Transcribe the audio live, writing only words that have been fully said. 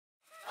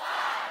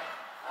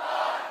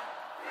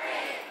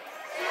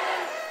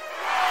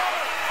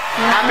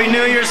Happy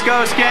New Year's,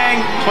 Ghost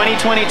Gang.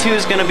 2022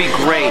 is gonna be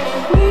great.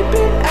 We've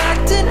been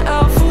acting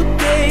out for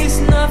days,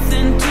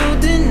 nothing to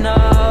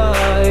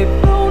deny.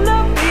 Blown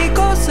up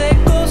because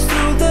echoes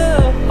through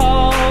the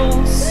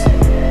halls.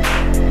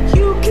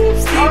 You keep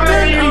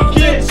sleeping on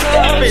the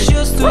couch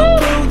just to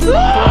prove the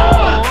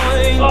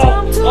point.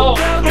 I'm too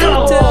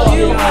proud to tell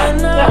you I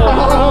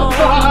know.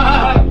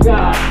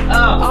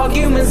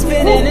 Arguments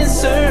spinning in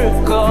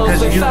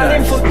circles. We're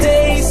fighting for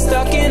days,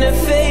 stuck in a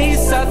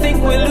phase. I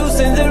think we're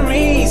losing the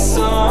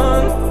reason.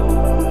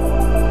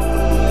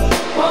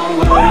 One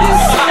word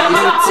is all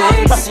it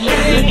takes,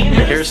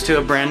 babe. Here's to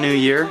a brand new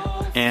year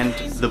and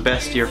the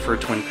best year for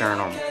Twin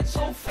Paranormal.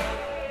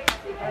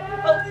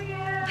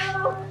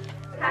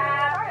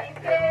 Happy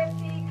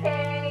 50K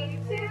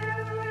to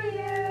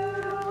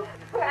you.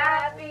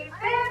 Happy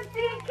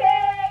 50K,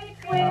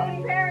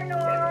 Twin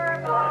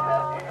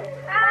Paranormal.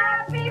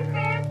 Happy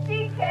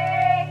 50K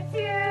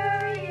to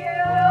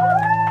you.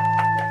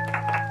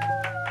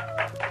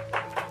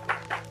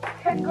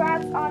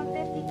 Congrats on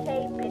 50K,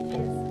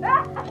 bitches.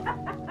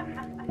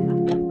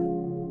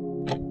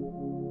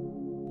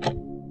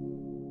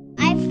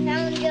 I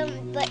found them,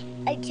 but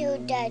I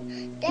told Dad,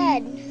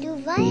 Dad, do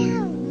I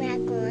have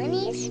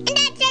macaronis? And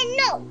Dad said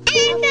no. And I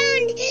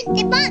found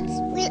the box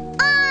with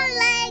all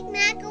like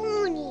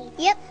macaroni.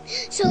 Yep,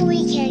 so we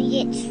can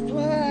get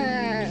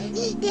strong.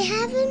 They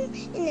have them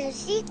in a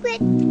secret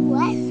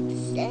box,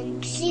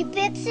 and she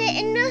picks it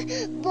in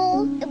a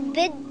bowl, a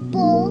big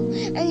bowl,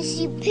 and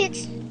she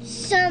picks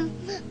some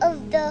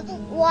of the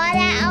water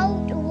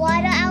out,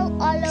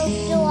 all of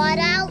the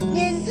water out.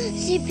 Then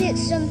she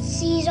picks some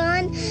seeds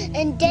on,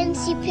 and then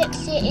she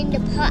picks it in the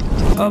pot.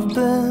 I've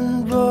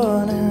been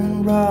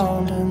running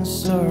round in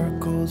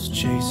circles,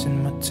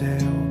 chasing my tail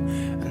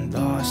and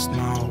lost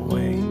my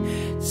way.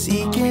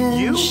 Seeking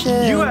You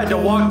had to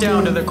walk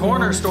down to the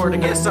corner store to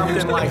get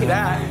something like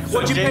that.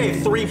 What'd you pay?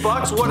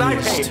 $3? What'd I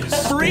pay?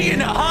 Free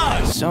and a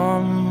hug!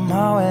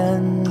 Somehow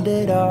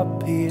ended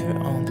up here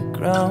on the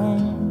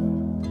ground.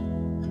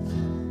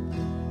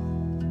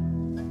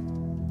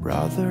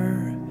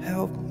 Brother,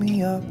 help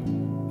me up,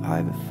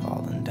 I've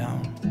fallen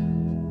down.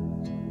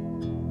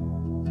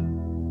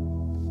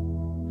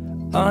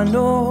 I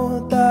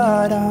know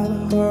that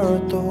I've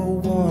hurt the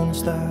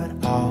ones that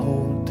I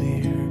hold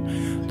dear,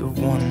 the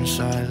ones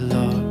I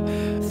love.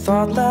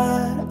 Thought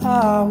that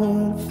I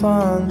would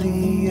find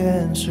the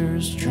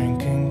answers,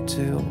 drinking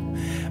till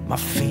my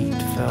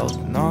feet felt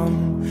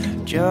numb,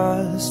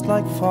 just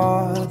like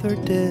Father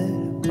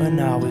did when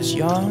I was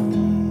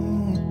young.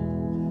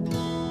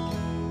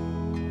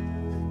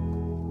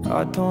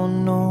 I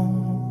don't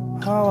know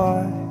how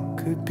I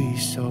could be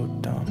so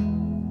dumb.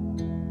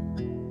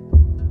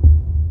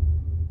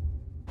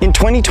 In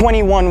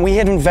 2021, we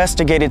had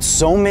investigated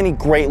so many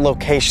great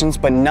locations,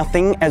 but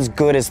nothing as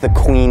good as the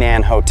Queen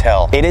Anne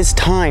Hotel. It is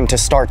time to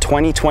start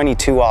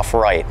 2022 off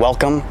right.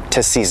 Welcome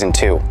to Season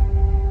 2.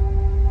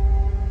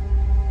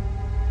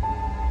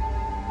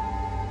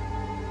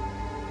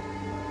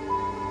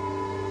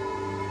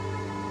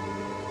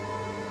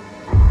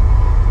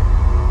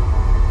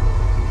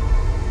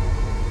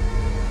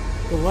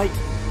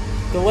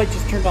 The light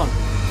just turned on.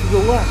 To the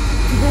left,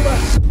 to the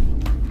left.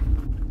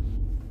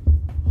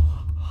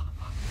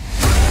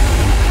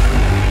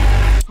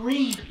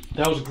 Green.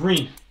 That was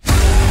green.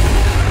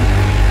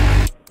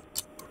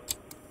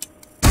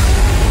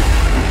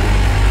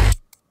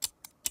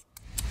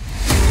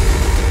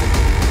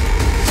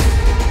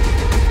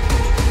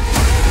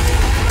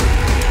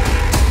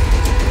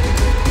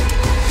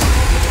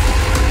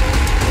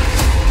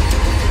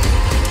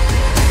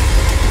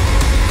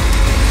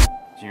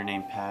 Is your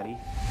name Patty?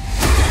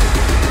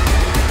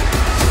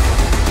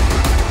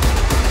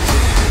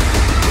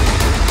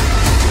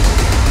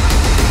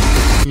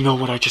 You know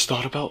what I just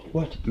thought about?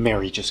 What?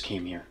 Mary just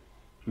came here.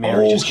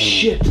 Mary just came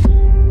shit. here.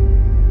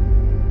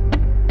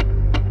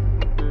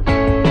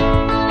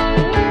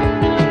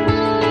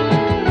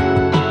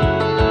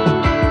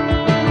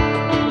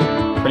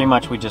 Pretty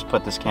much we just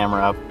put this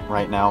camera up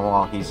right now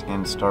while he's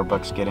in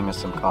Starbucks getting us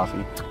some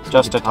coffee.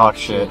 Just to talk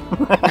shit.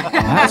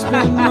 I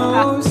spend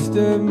most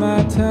of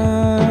my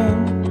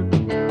time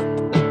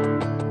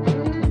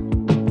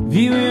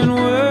viewing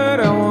what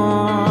I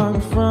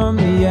want from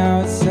the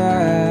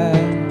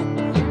outside.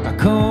 I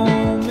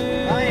comb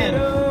it Ryan,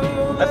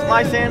 over, that's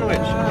my sandwich.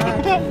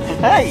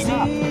 Hey!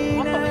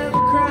 see them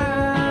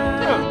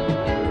cry.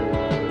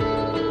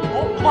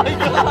 Oh my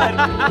god!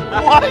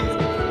 What?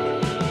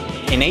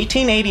 In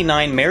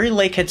 1889, Mary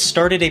Lake had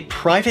started a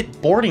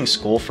private boarding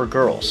school for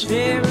girls.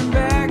 Staring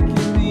back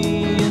at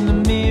me in the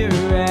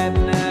mirror at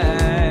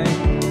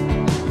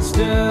night,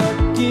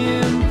 stuck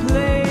in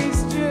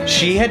place.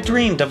 She had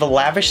dreamed of a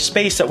lavish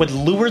space that would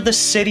lure the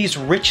city's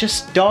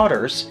richest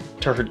daughters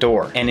to her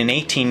door. And in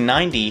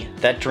 1890,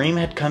 that dream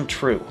had come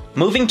true.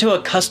 Moving to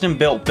a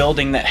custom-built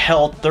building that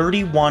held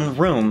 31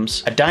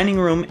 rooms, a dining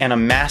room, and a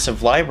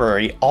massive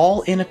library,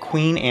 all in a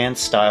Queen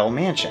Anne-style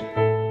mansion.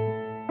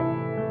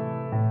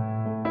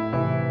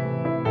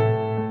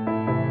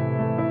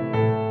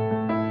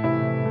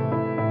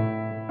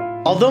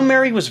 Although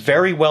Mary was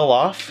very well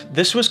off,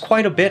 this was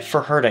quite a bit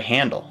for her to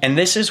handle. And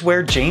this is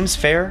where James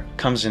Fair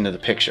comes into the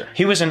picture.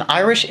 He was an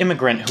Irish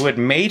immigrant who had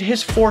made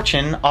his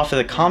fortune off of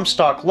the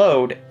Comstock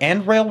Lode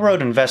and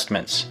railroad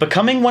investments,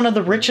 becoming one of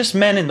the richest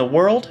men in the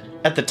world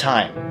at the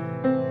time.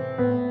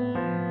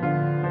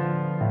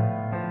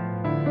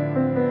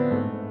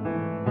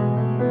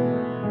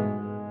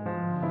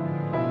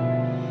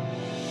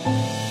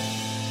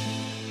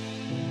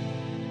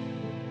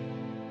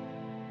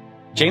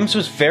 James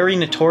was very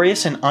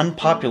notorious and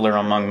unpopular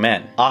among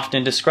men,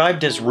 often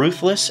described as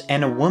ruthless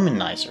and a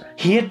womanizer.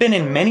 He had been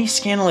in many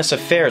scandalous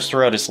affairs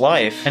throughout his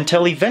life,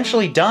 until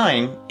eventually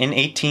dying in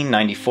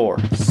 1894.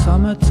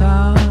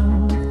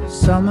 Summertime,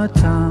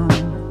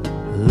 summertime,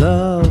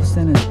 love's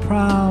in its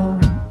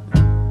prime.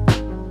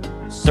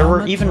 There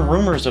were even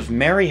rumors of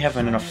Mary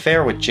having an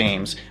affair with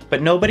James,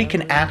 but nobody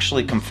can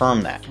actually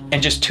confirm that.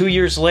 And just 2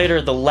 years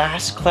later, the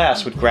last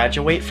class would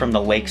graduate from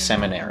the Lake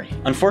Seminary.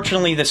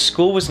 Unfortunately, the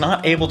school was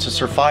not able to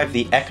survive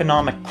the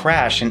economic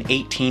crash in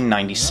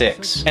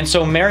 1896. And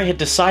so Mary had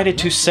decided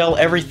to sell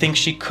everything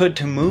she could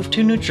to move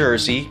to New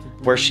Jersey,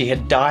 where she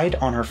had died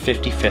on her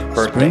 55th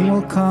birthday.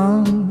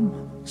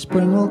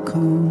 Spring will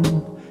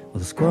come,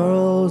 with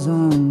squirrels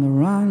on the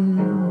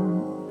run.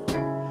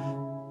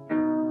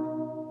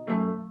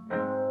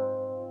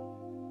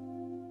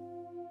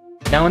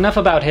 Now enough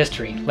about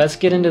history, let's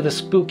get into the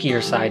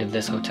spookier side of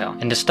this hotel.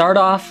 And to start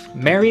off,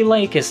 Mary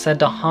Lake is said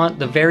to haunt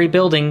the very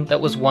building that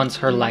was once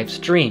her life's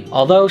dream,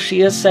 although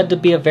she is said to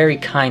be a very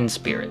kind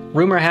spirit.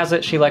 Rumor has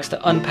it she likes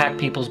to unpack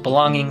people's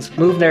belongings,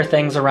 move their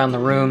things around the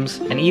rooms,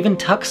 and even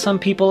tuck some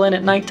people in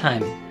at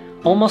nighttime,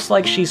 almost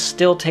like she's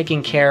still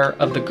taking care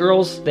of the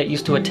girls that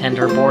used to attend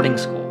her boarding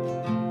school.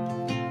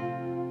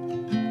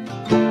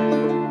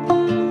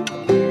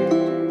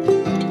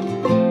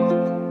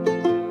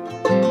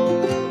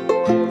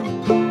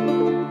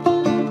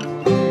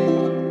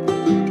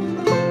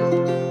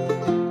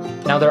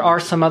 Now there are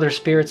some other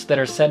spirits that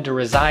are said to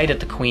reside at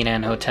the Queen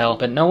Anne Hotel,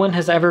 but no one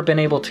has ever been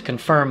able to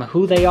confirm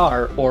who they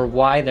are or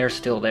why they're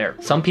still there.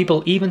 Some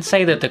people even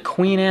say that the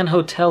Queen Anne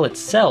Hotel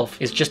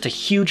itself is just a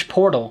huge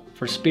portal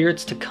for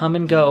spirits to come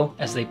and go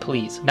as they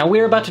please. Now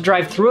we're about to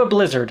drive through a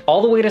blizzard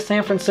all the way to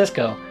San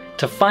Francisco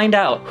to find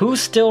out who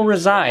still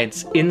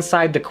resides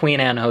inside the Queen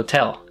Anne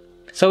Hotel.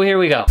 So here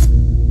we go.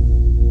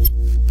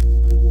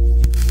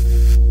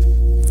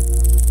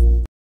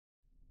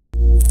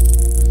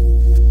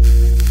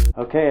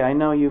 Okay, I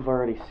know you've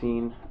already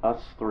seen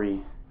us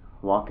three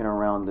walking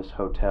around this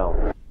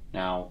hotel.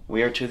 Now,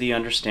 we are to the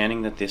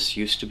understanding that this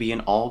used to be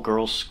an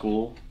all-girls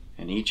school,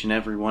 and each and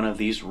every one of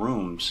these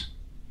rooms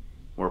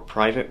were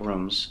private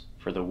rooms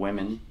for the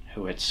women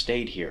who had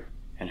stayed here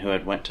and who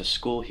had went to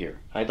school here.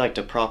 I'd like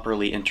to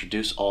properly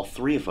introduce all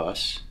three of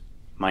us.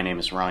 My name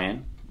is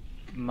Ryan.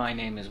 My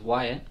name is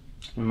Wyatt.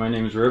 And my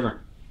name is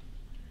River.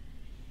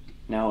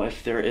 Now,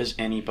 if there is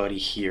anybody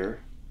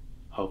here,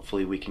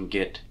 hopefully we can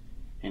get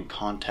in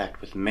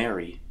contact with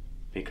Mary,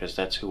 because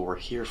that's who we're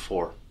here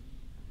for.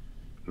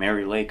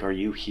 Mary Lake, are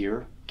you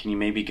here? Can you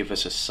maybe give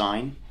us a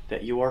sign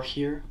that you are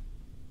here?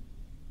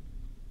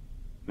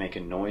 Make a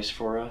noise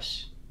for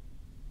us.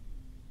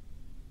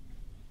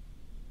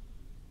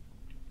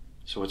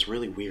 So what's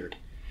really weird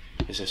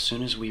is as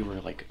soon as we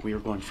were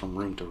going from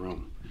room to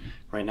room.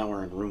 Right now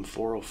we're in room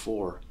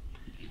 404,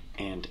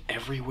 and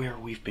everywhere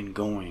we've been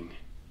going,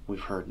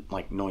 we've heard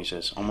like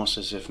noises, almost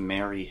as if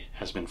Mary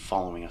has been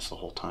following us the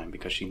whole time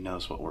because she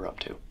knows what we're up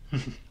to.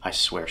 I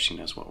swear she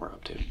knows what we're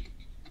up to.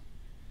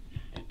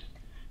 And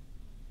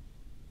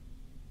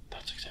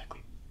that's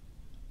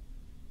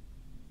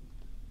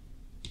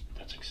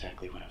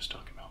exactly what I was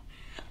talking about.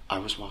 I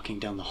was walking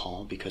down the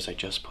hall because I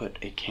just put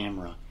a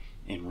camera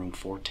in room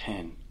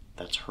 410.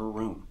 That's her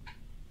room.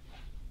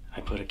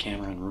 I put a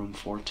camera in room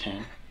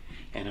 410,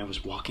 and I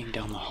was walking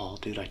down the hall,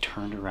 dude. I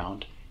turned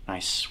around, and I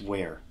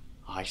swear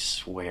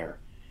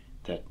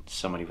that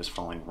somebody was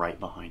following right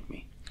behind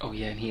me. Oh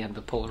yeah, and he had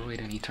the Polaroid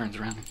and he turns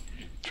around and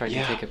tries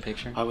to take a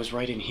picture. I was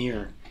right in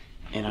here,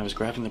 and I was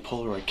grabbing the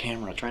Polaroid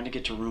camera, trying to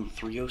get to room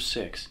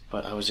 306,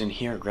 but I was in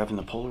here grabbing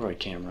the Polaroid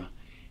camera,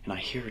 and I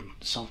hear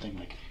something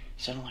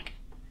sounded like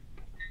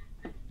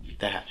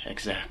that,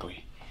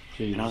 exactly.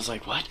 Jeez. And I was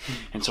like, what?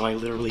 And so I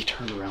literally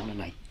turned around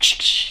and I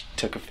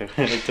took a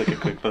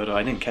quick photo.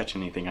 I didn't catch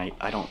anything,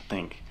 I don't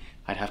think.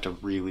 I'd have to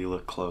really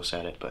look close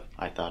at it, but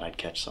I thought I'd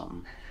catch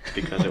something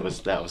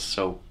because that was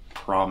so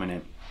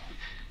prominent.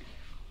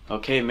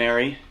 Okay,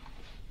 Mary,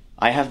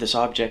 I have this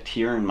object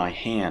here in my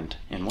hand,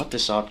 and what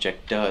this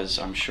object does,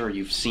 I'm sure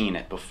you've seen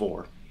it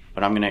before,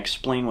 but I'm going to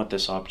explain what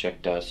this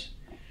object does.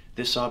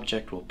 This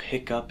object will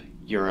pick up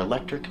your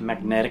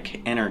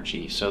electromagnetic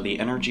energy, so the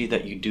energy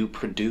that you do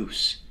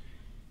produce.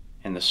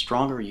 And the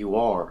stronger you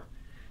are,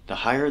 the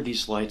higher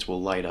these lights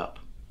will light up.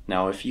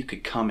 Now, if you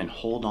could come and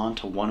hold on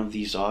to one of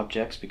these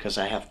objects, because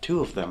I have two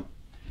of them.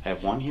 I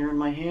have one here in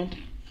my hand,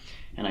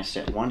 and I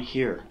set one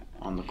here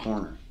on the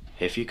corner.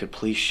 If you could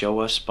please show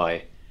us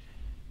by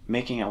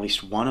making at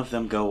least one of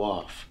them go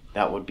off,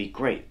 that would be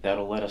great.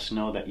 That'll let us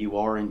know that you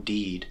are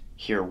indeed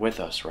here with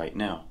us right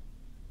now.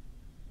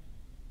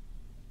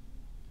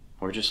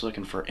 We're just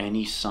looking for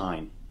any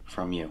sign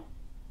from you.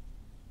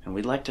 And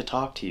we'd like to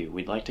talk to you.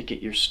 We'd like to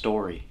get your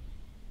story.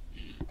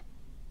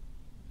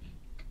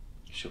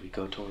 Should we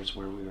go towards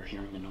where we were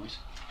hearing the noise?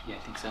 Yeah, I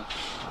think so.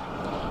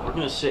 We're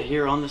gonna sit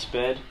here on this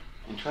bed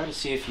and try to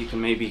see if you can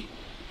maybe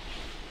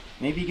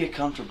get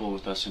comfortable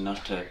with us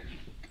enough to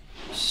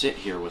sit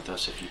here with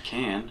us if you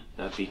can.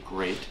 That'd be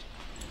great.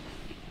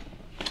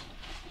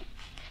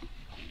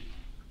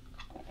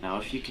 Now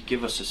if you could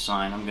give us a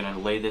sign, I'm gonna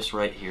lay this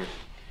right here.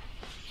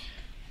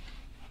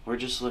 We're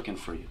just looking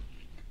for you.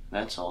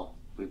 That's all.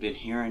 We've been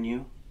hearing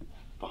you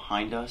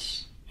behind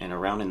us and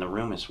around in the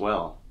room as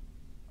well.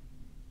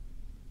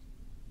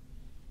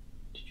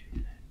 Did you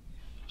hear that?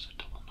 There was a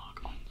double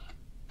knock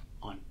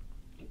on.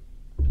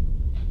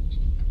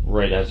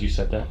 Right as you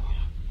said that.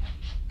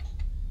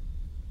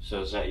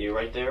 So is that you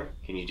right there?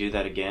 Can you do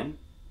that again,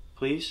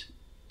 please?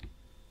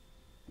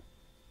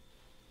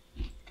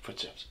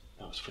 Footsteps.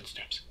 That was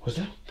footsteps. Was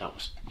that? That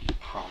was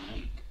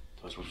prominent.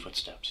 Those were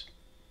footsteps.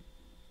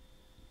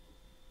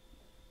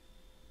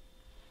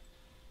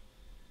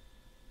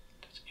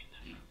 That's in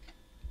that room.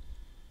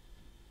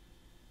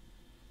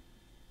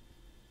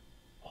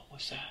 What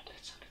was that?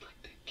 That sounded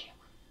like the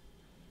camera.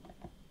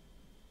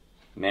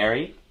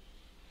 Mary?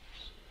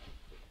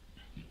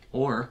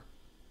 Or,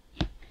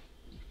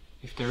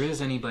 if there is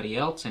anybody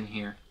else in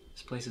here,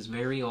 this place is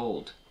very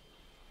old.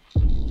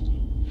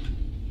 Damn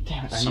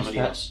it, I Somebody missed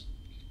that. else.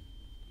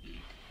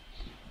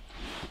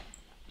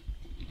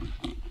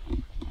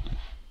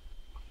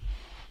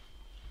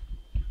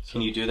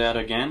 Can you do that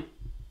again?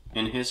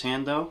 In his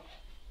hand, though?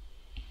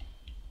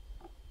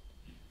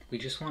 We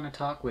just want to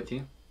talk with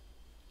you.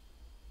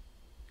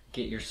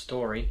 Get your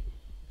story.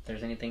 If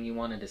there's anything you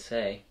wanted to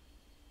say.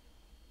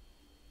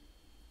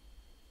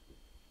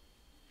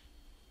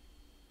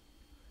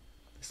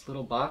 This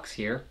little box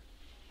here,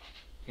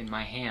 in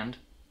my hand.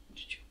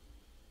 Did you?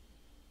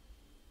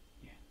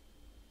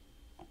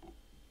 Yeah.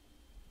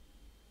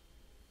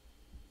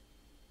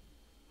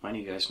 Mind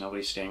you guys,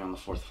 nobody's staying on the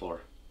 4th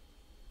floor.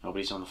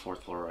 Nobody's on the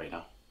 4th floor right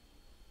now.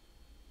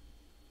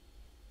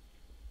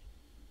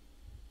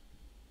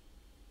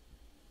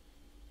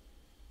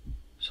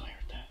 So I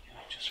heard that, and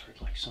I just heard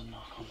like some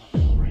knock on the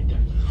wall right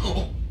there.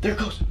 Oh, there it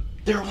goes!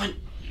 There it went!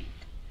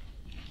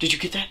 Did you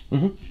get that?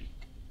 Mm-hmm.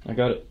 I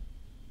got it.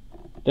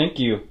 Thank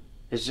you.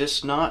 Is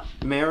this not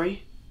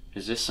Mary?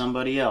 Is this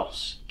somebody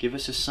else? Give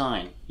us a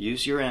sign.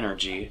 Use your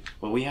energy.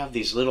 Well, we have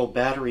these little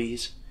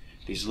batteries,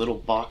 these little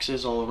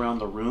boxes all around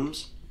the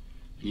rooms.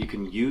 You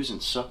can use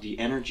and suck the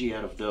energy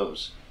out of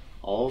those.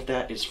 All of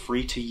that is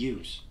free to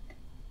use,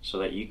 so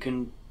that you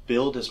can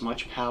build as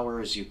much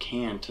power as you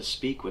can to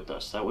speak with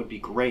us. That would be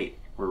great.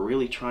 We're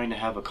really trying to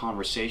have a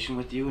conversation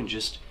with you and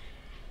just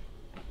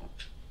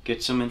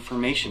get some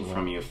information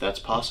from you, if that's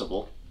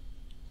possible.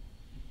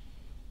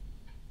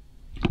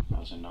 That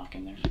was a knock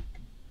in there.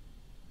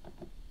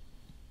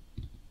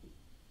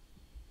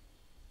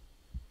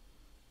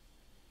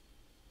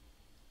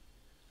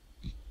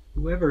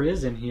 Whoever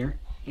is in here,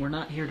 we're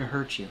not here to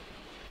hurt you.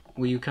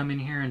 Will you come in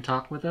here and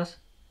talk with us?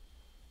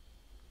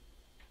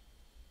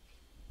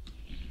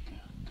 Yeah,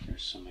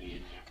 there's somebody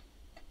in there.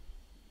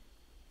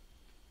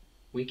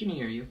 We can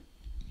hear you.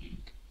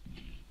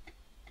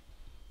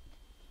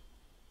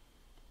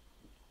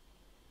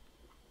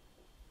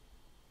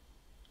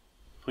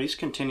 Please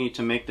continue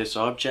to make this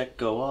object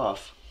go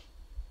off.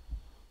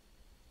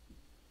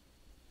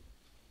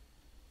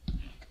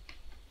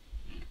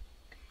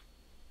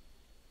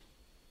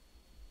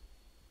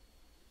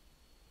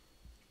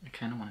 I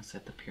kind of want to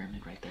set the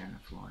pyramid right there on the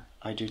floor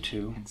I do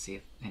too. and see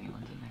if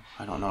anyone's in there.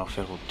 I don't know if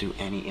it will do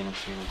any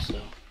interference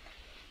though.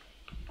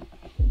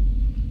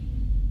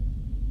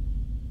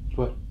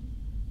 What?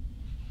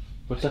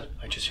 What's that?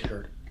 I just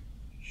heard.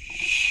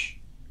 Shh.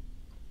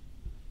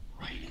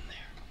 Right in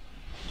there.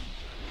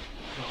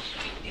 Well,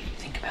 if you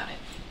think about it,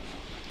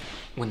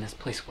 when this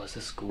place was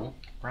a school,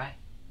 right?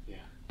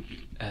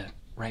 Yeah.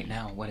 Right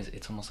now, what is it?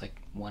 It's almost like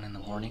 1 in the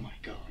morning. Oh my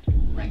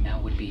god. Right now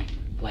would be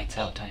lights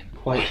out time.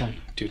 Quiet time.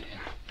 Dude,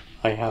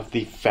 I have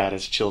the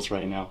fattest chills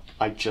right now.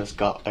 I just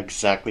got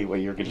exactly what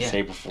you were gonna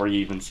say before you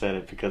even said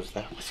it, because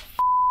that was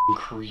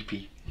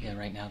creepy. Yeah,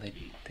 right now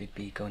they'd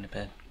be going to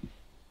bed.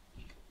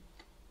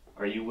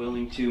 Are you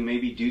willing to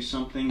maybe do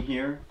something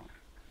here?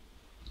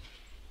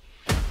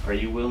 Are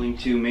you willing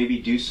to maybe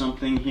do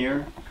something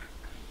here?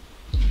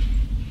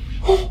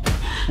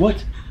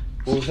 What?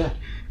 What was that?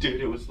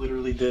 Dude, it was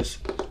literally this.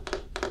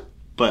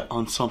 But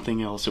on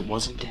something else. It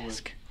wasn't the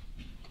Desk.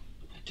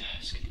 The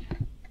desk.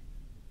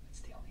 That's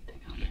the only thing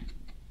out there.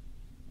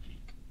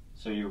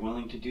 So you're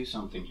willing to do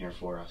something here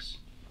for us?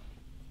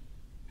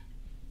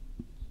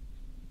 I'm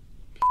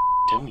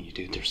telling you,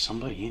 dude, there's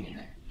somebody in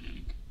here.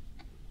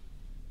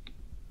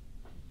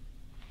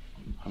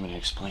 I'm gonna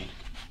explain.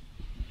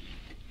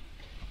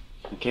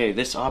 Okay,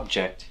 this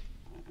object,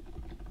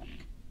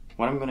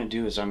 what I'm gonna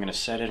do is I'm gonna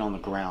set it on the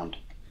ground.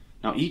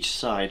 Now each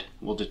side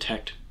will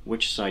detect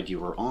which side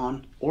you are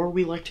on, or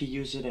we like to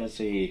use it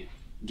as a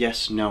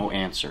yes-no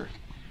answer.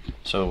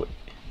 So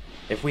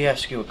if we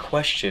ask you a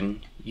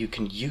question, you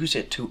can use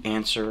it to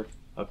answer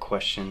a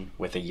question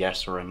with a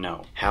yes or a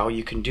no. How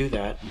you can do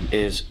that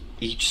is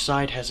each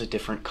side has a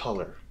different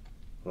color.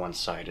 One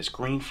side is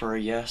green for a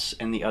yes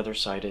and the other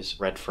side is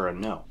red for a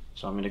no.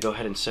 So I'm going to go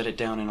ahead and set it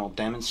down and I'll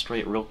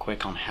demonstrate real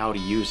quick on how to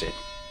use it.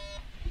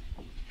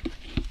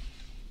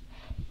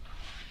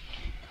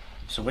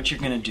 So what you're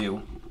going to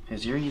do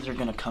is you're either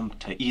going to come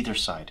to either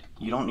side.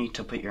 You don't need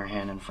to put your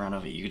hand in front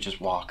of it. You just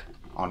walk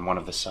on one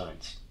of the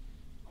sides.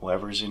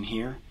 Whoever's in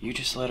here, you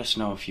just let us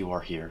know if you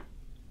are here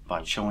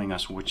by showing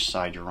us which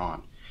side you're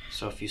on.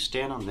 So if you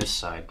stand on this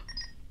side,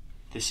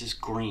 this is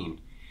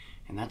green,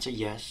 and that's a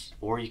yes,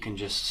 or you can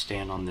just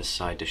stand on this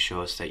side to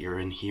show us that you're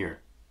in here,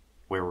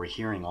 where we're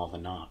hearing all the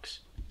knocks.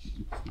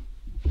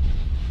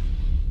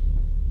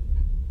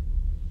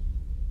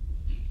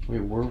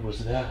 Wait, where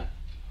was that?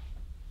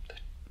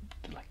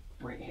 Like,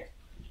 right here.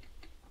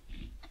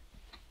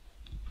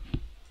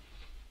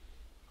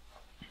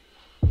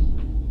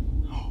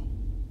 Oh,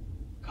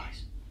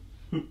 guys,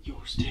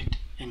 yours ticked,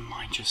 and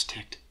mine just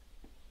ticked.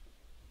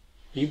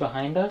 Are you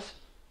behind us?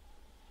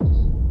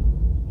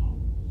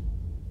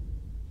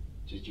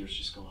 Did yours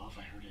just go off?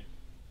 I heard it.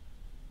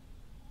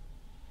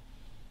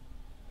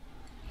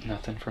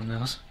 Nothing from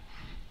those.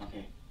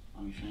 Okay,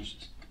 let me finish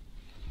this.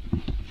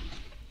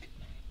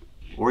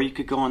 Or you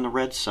could go on the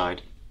red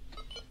side.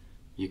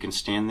 You can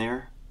stand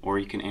there, or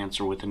you can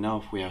answer with a no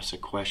if we ask a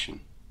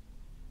question.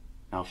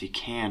 Now if you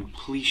can,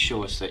 please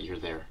show us that you're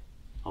there,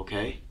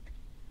 okay?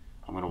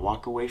 I'm going to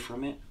walk away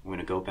from it, I'm going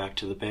to go back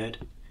to the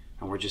bed,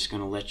 and we're just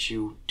going to let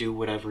you do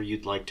whatever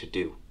you'd like to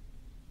do.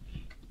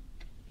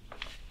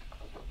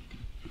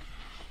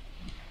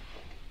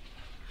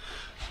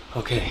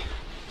 Okay,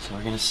 so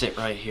we're going to sit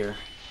right here.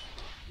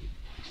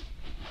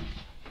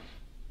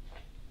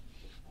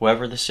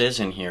 Whoever this is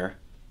in here,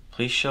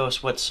 please show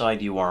us what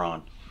side you are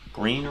on,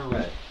 green or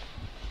red.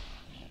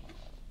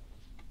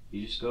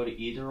 You just go to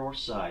either or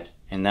side,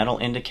 and that'll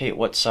indicate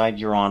what side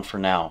you're on for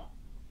now.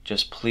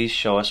 Just please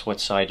show us what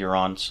side you're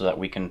on so that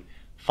we can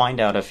find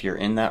out if you're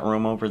in that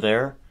room over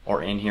there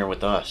or in here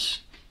with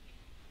us.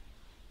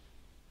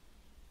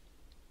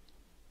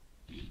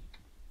 Did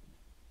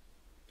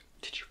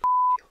you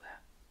feel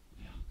that?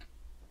 Yeah.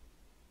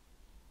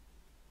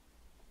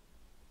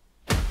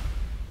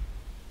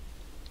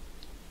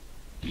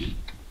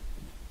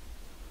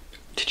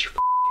 Did you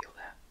feel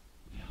that?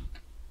 Yeah.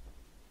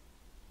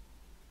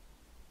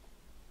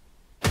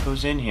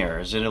 Who's in here?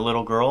 Is it a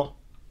little girl?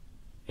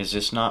 Is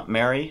this not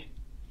Mary?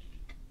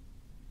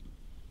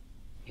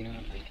 You know what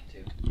I'm thinking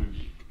too?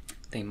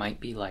 They might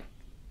be like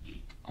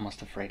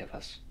almost afraid of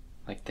us.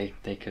 Like they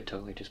could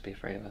totally just be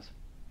afraid of us.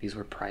 These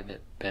were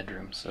private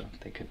bedrooms, so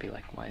they could be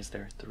like, why is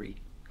there 3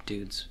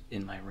 dudes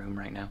in my room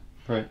right now?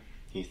 Right.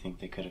 Do you think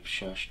they could have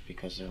shushed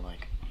because they're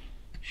like,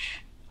 shh,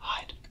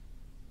 hide?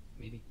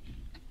 Maybe.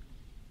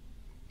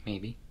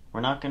 Maybe.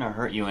 We're not gonna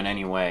hurt you in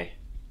any way.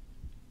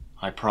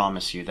 I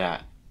promise you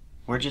that.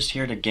 We're just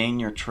here to gain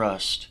your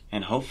trust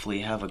and hopefully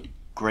have a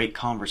great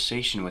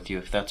conversation with you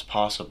if that's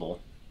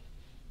possible.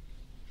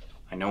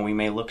 I know we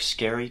may look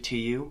scary to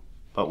you,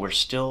 but we're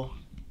still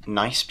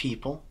nice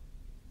people,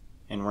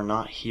 and we're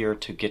not here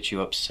to get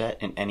you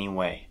upset in any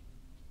way.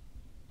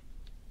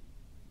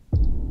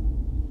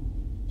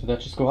 Did that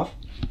just go off?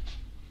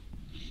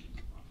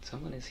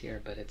 Someone is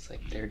here, but it's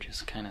like they're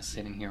just kind of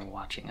sitting here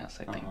watching us,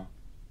 I think.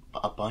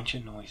 A bunch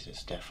of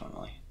noises,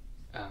 definitely.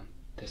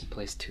 This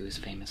place too is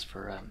famous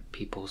for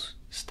people's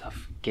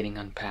stuff getting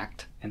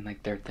unpacked and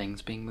like their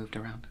things being moved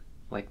around.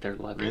 Like their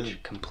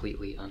luggage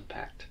completely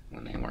unpacked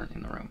when they weren't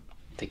in the room.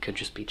 They could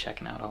just be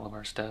checking out all of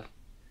our stuff.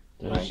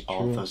 Right,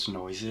 all those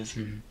noises.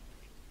 Mm-hmm.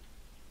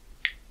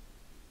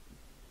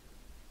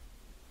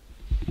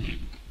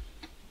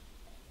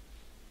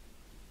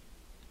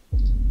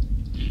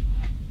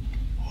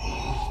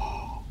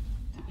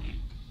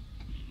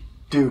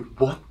 Dude,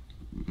 what?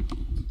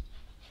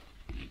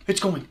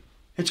 It's going.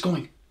 It's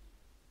going.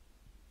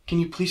 Can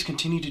you please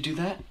continue to do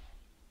that?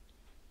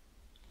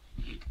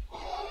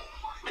 Oh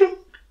my God.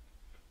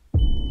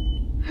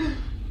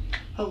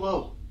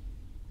 Hello.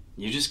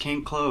 You just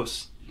came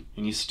close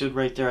and you stood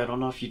right there. I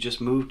don't know if you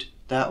just moved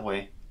that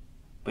way,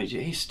 but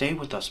hey, stay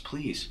with us,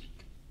 please.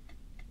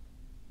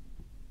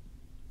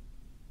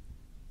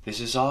 This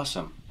is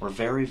awesome. We're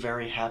very,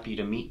 very happy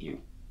to meet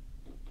you.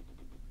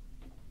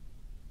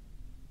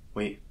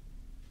 Wait.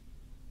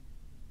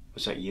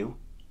 Was that you?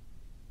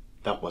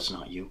 That was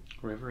not you.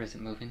 River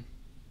isn't moving.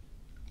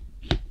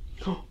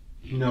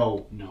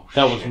 No. No.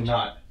 That was shit.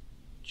 not.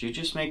 Did you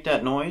just make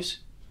that noise?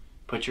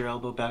 Put your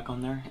elbow back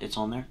on there. It's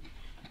on there.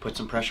 Put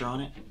some pressure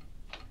on it.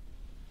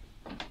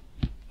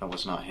 That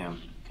was not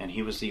him. And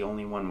he was the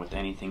only one with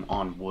anything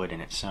on wood,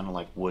 and it sounded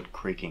like wood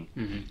creaking.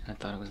 I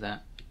thought it was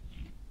that.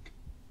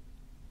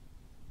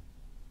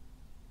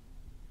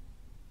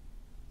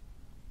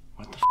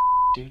 What the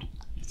dude?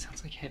 It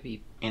sounds like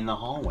heavy. In the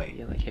hallway.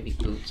 Yeah, like heavy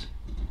boots.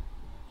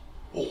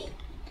 Oh,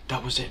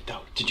 that was it.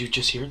 Did you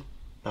just hear?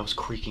 That was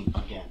creaking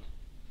again.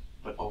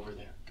 But over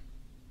there.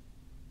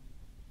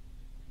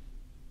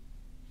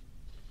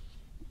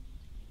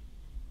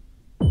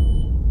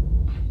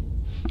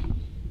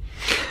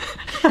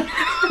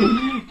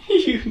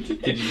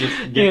 Did you just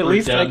Yeah, get at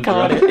least I down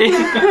caught drunk?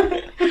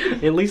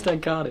 it. At least I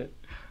caught it.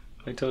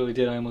 I totally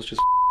did. I almost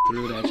just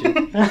threw it at you.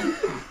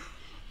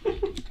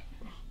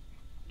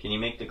 Can you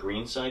make the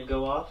green side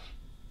go off?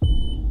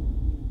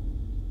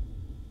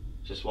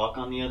 Just walk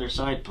on the other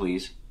side,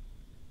 please.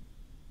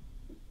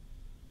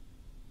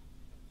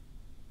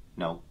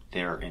 No,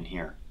 there, in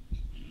here.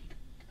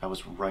 That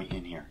was right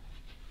in here.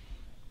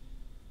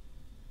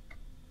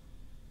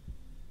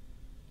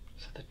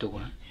 Is that the door?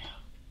 Yeah.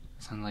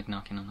 It sounded like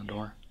knocking on the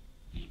door.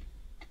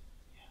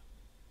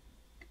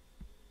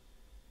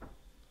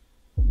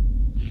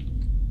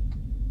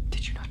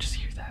 Did you not just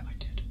hear that? I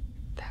did.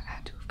 That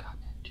had to have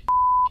gotten it. Did you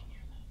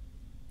hear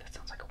that? That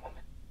sounds like a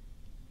woman.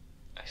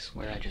 I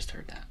swear I just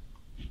heard that.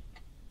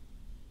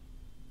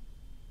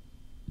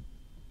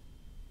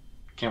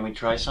 Can we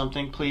try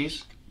something,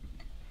 please?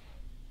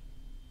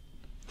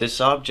 This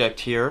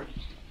object here,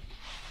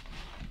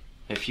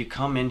 if you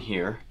come in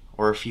here,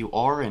 or if you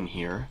are in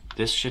here,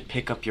 this should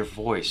pick up your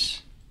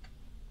voice.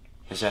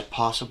 Is that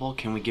possible?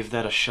 Can we give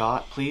that a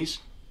shot, please?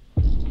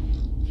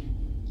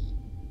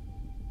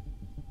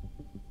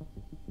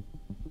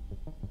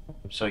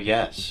 So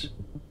yes.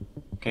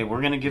 Okay,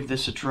 we're gonna give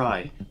this a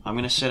try. I'm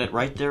gonna set it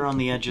right there on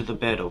the edge of the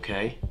bed,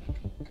 okay?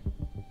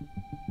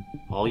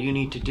 All you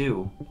need to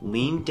do,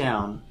 lean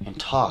down and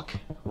talk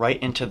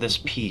right into this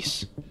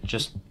piece.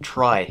 Just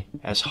try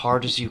as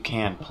hard as you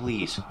can,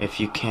 please, if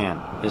you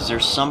can. Is there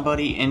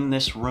somebody in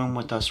this room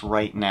with us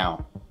right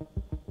now?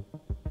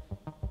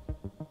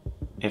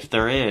 If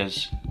there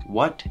is,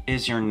 what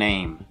is your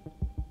name?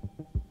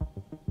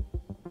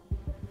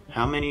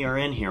 How many are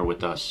in here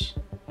with us?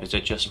 Is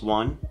it just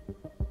one?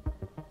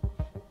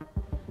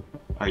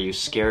 Are you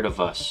scared of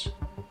us?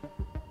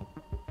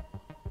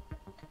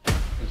 It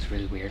was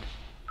really weird.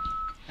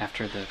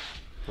 After the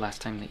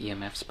last time the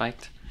EMF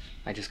spiked,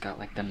 I just got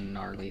like the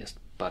gnarliest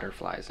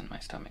butterflies in my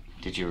stomach.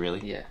 Did you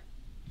really? Yeah.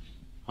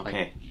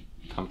 Okay,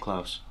 come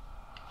close.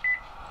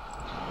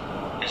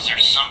 Is there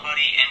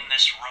somebody in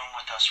this room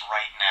with us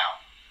right now?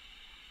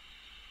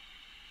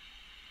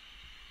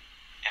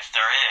 If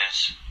there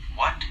is,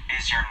 what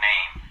is your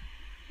name?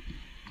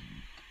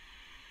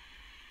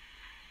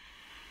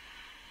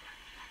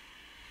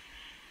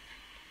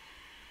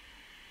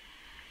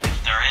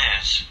 If there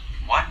is,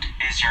 what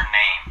is your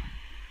name?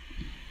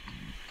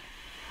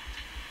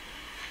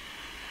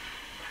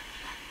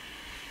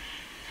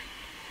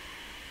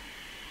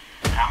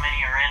 How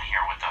many are in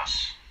here with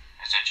us?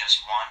 Is it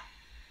just one?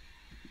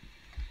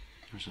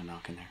 There's a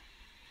knock in there.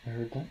 I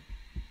heard that.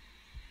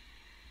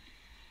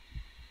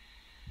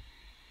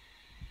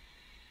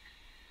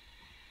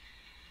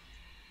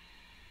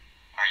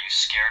 Are you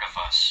scared of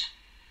us?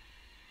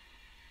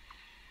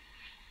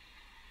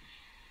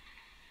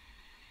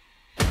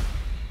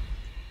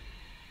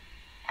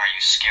 Are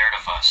you scared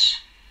of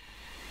us?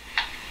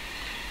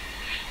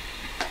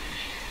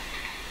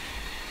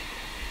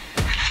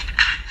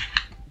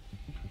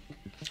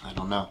 I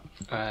don't know.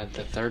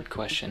 The third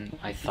question,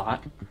 I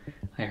thought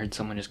I heard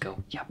someone just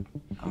go, yep.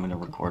 I'm going to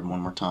record one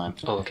more time.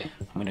 Oh, okay.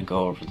 I'm going to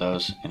go over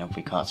those, and if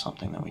we caught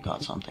something, then we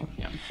caught something.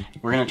 Yeah.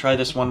 We're going to try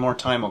this one more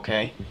time,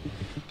 okay?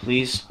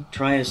 Please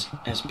try as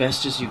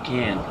best as you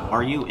can.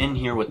 Are you in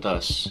here with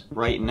us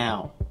right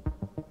now?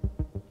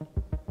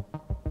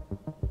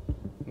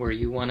 Were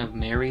you one of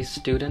Mary's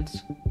students?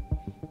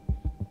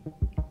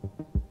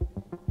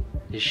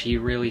 Is she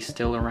really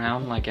still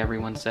around like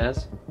everyone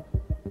says?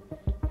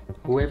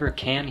 Whoever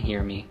can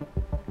hear me,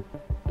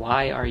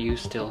 why are you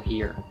still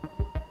here?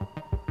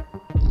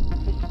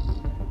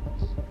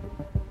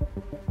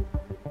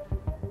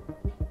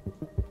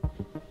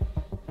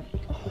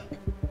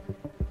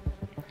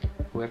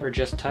 Whoever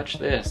just touched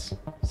this,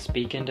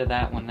 speak into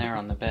that one there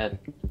on the bed.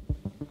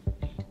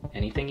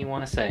 Anything you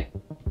want to say.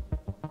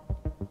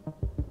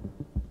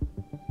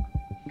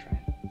 Try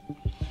it.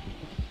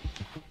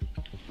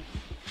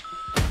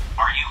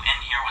 Are you in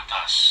here with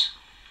us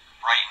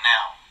right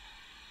now?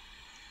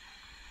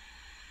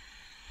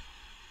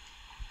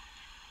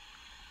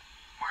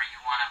 Were you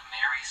one of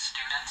Mary's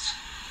students?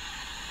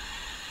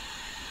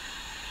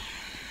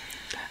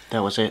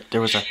 That was it.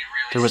 There was a.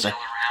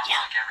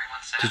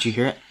 Did you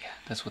hear it? Yeah,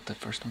 that's what the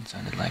first one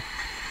sounded like.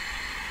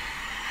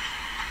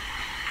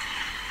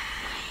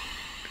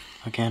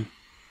 Again.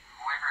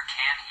 Whoever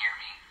can hear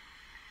me,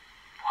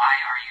 why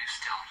are you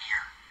still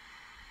here?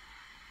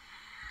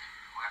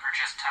 Whoever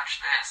just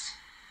touched this,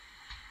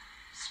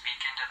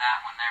 speak into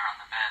that one there on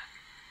the bed.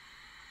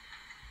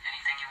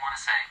 Anything you want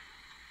to say.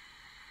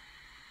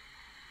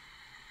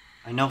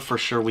 I know for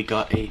sure we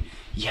got a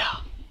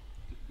yeah.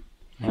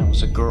 And it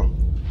was a girl.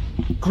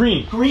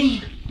 Green!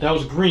 Green! That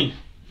was green.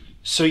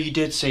 So you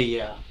did say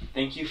yeah.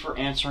 Thank you for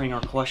answering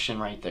our question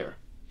right there.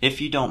 If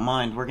you don't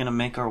mind, we're going to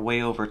make our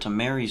way over to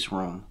Mary's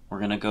room. We're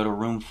going to go to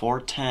room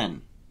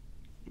 410.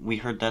 We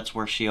heard that's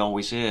where she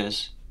always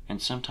is,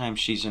 and sometimes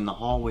she's in the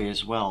hallway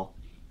as well.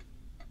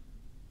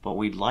 But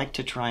we'd like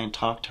to try and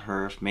talk to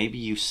her. If maybe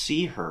you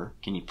see her,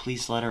 can you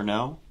please let her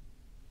know?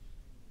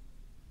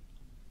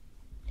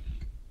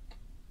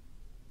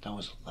 That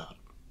was a loud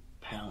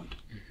pound.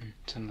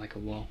 Sounded like a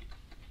wall.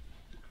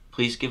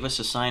 Please give us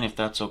a sign if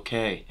that's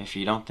okay. If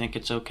you don't think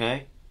it's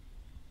okay,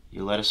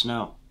 you let us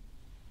know.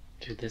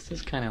 Dude, this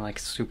is kind of like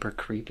super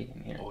creepy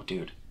in here. Oh,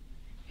 dude.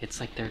 It's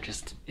like they're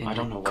just in I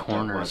don't know what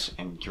corners. that was,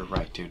 and you're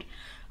right, dude.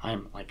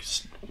 I'm like,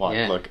 well,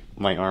 Yeah. look,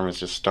 my arm is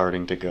just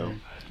starting to go.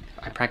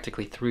 I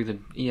practically threw the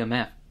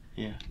EMF.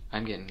 Yeah.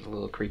 I'm getting a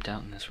little creeped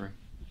out in this room.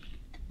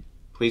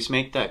 Please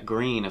make that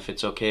green if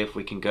it's okay if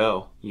we can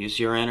go. Use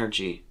your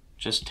energy.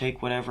 Just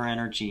take whatever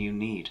energy you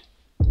need.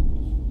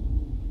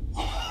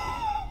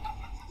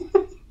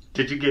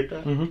 Did you get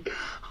that? Mm-hmm.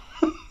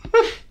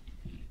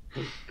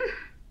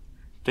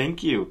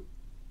 Thank you.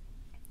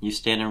 You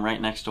standing right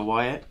next to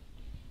Wyatt?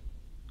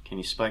 Can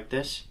you spike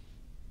this?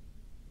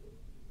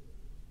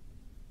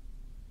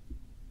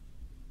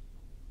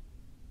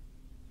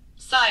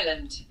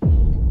 Silent.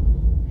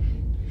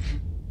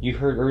 You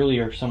heard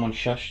earlier someone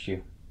shushed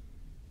you.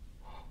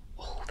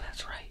 Oh,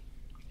 that's right.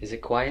 Is it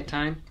quiet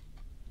time?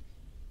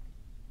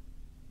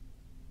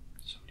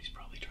 Somebody's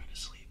probably trying to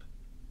sleep.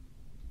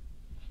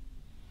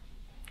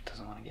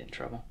 Doesn't want to get in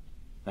trouble.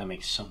 That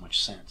makes so much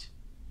sense.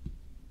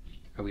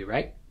 Are we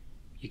right?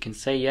 You can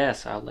say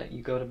yes. I'll let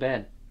you go to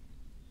bed.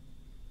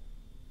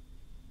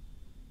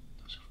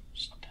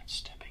 That's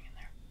stepping in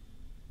there.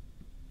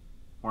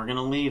 We're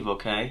gonna leave,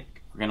 okay?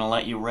 We're gonna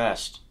let you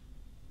rest.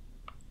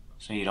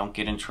 So you don't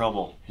get in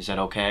trouble. Is that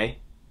okay?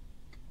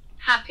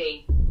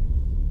 Happy.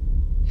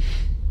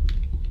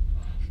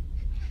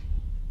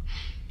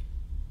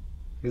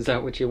 Is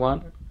that what you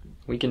want?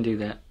 We can do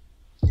that.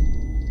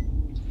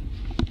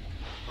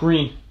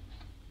 Green.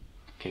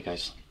 Okay,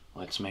 guys,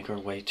 let's make our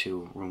way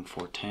to room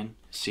 410.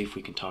 See if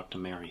we can talk to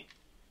Mary,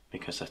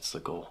 because that's the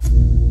goal.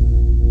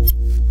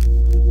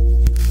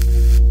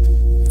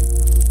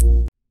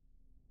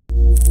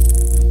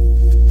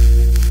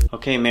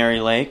 Okay, Mary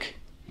Lake.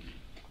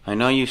 I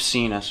know you've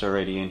seen us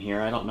already in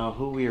here. I don't know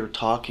who we are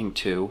talking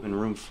to in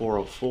room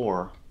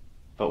 404,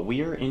 but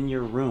we are in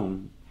your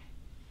room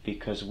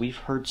because we've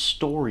heard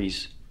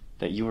stories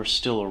that you are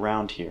still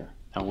around here.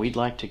 And we'd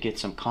like to get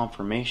some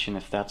confirmation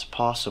if that's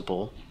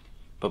possible.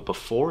 But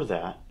before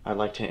that, I'd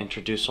like to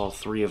introduce all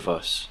three of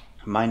us.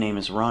 My name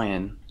is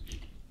Ryan.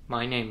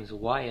 My name is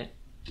Wyatt.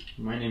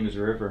 My name is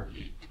River.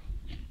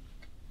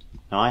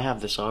 Now I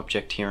have this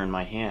object here in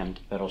my hand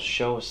that'll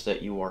show us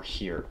that you are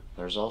here.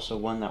 There's also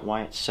one that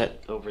Wyatt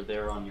set over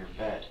there on your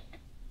bed.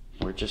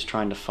 We're just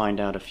trying to find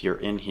out if you're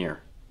in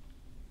here.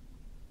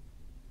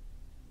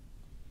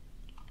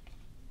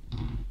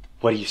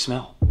 What do you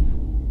smell?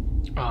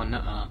 Oh,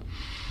 no.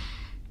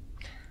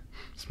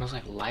 Smells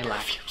like lilac.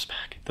 Perfume's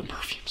back. The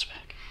perfume's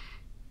back.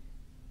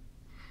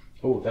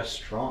 Oh, that's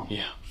strong.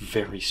 Yeah,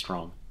 very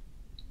strong.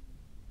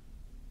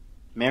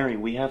 Mary,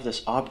 we have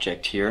this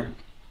object here.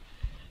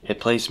 It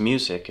plays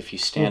music if you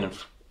stand in.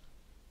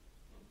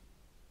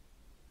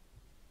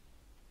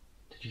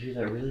 Did you hear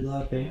that really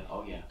loud, babe?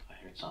 Oh yeah, I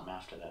heard something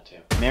after that too.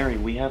 Mary,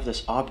 we have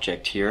this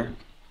object here.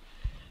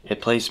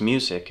 It plays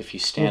music if you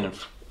stand in.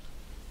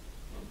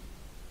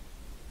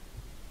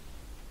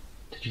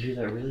 Did you hear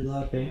that really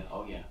loud, babe?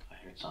 Oh yeah, I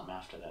heard something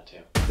after that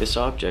too. This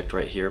object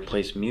right here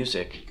plays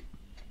music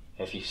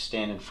if you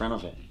stand in front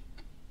of it.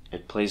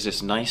 It plays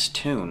this nice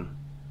tune,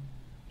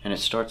 and it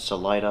starts to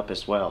light up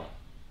as well.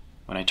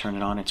 When I turn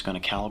it on, it's going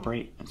to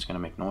calibrate. It's going to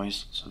make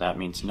noise. So that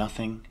means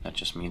nothing. That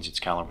just means it's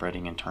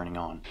calibrating and turning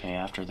on. Okay,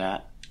 after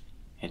that,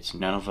 it's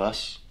none of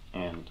us,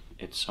 and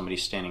it's somebody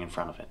standing in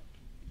front of it.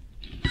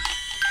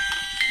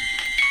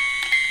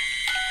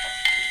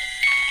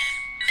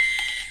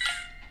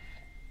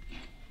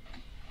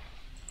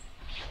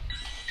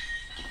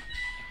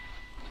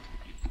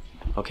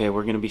 Okay,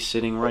 we're going to be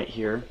sitting right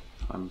here.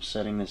 I'm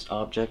setting this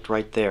object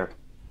right there.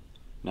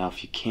 Now,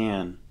 if you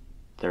can,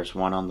 there's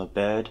one on the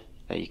bed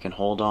that you can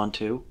hold on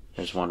to.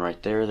 There's one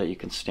right there that you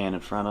can stand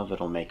in front of.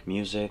 It'll make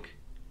music.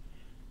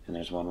 And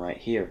there's one right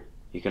here.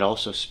 You could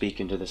also speak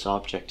into this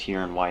object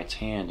here in Wyatt's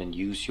hand and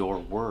use your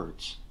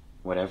words.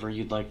 Whatever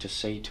you'd like to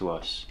say to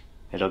us.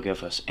 It'll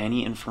give us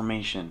any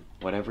information,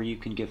 whatever you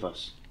can give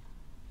us.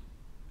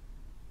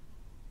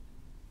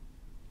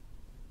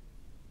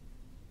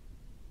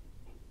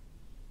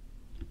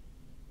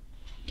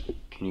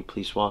 Can you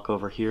please walk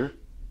over here?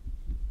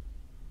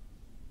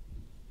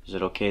 Is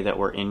it okay that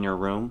we're in your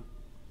room?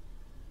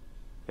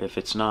 If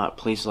it's not,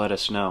 please let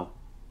us know.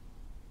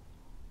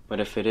 But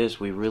if it is,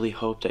 we really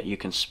hope that you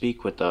can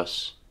speak with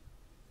us.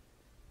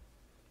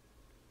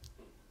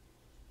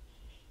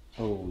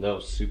 Oh, that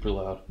was super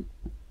loud.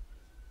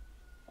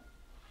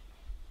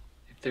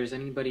 If there's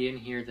anybody in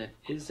here that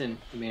isn't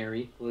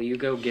Mary, will you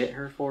go get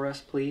her for us,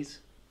 please?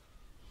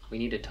 We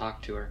need to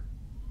talk to her.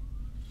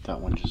 That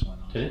one just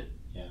went off. Did it?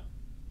 Yeah.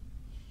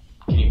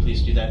 Can you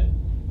please do that?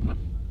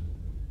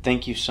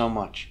 Thank you so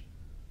much.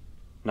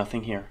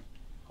 Nothing here.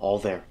 All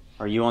there.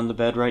 Are you on the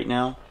bed right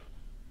now?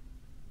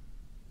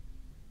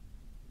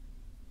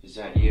 Is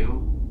that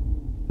you?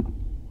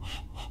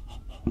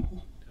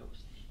 That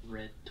was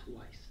red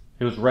twice.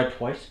 It was red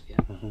twice? Yeah.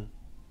 Mm-hmm.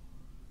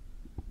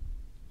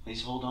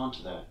 Please hold on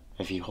to that.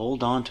 If you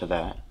hold on to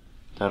that,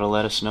 that'll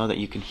let us know that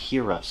you can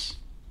hear us.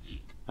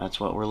 That's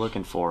what we're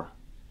looking for.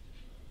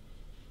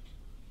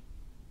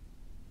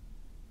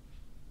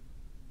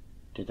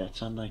 Did that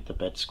sound like the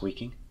bed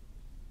squeaking?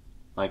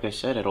 Like I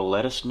said, it'll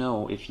let us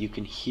know if you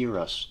can hear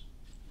us.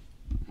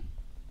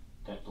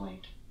 That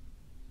blinked.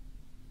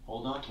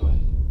 Hold on to it.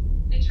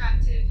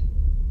 Attractive.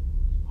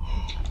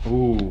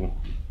 Ooh.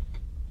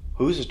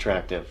 Who's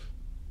attractive?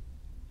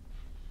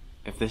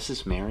 If this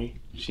is Mary,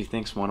 she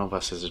thinks one of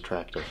us is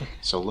attractive.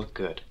 So look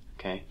good,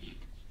 okay?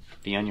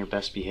 Be on your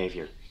best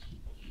behavior.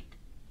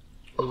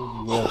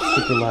 Oh, yeah,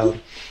 super loud.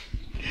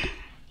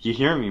 You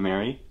hear me,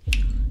 Mary?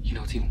 You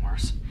know what's even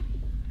worse?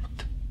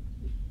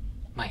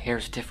 My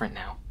hair's different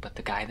now, but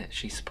the guy that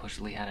she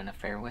supposedly had an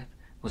affair with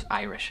was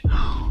Irish.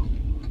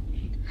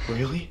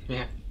 Really?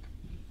 Yeah.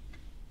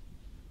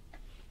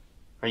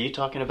 Are you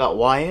talking about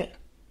Wyatt?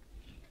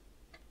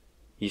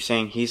 You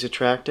saying he's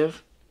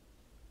attractive?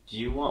 Do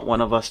you want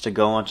one of us to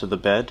go onto the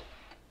bed?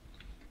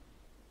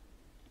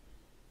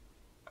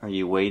 Are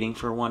you waiting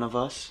for one of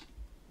us?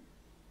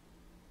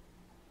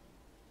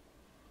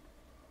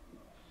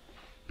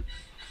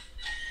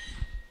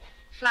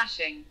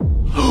 Flashing.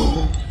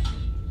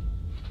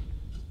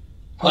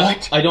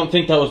 What? I don't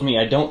think that was me.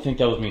 I don't think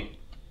that was me.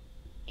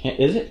 Can't,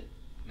 is it?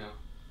 No.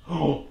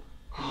 Oh.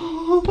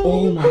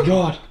 Oh my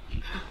god.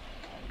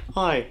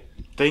 Hi.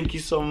 Thank you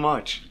so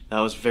much.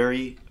 That was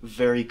very,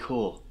 very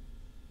cool.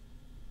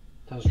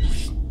 That was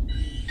real.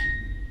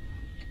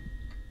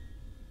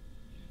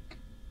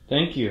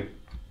 Thank you.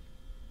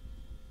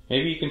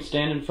 Maybe you can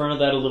stand in front of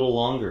that a little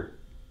longer.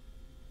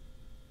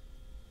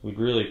 We'd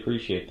really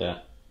appreciate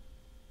that.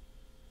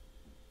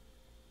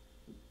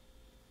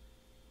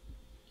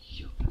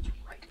 Yo, that's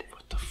right there.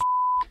 What the f***?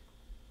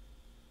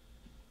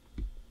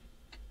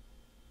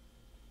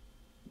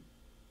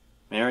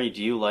 Mary,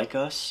 do you like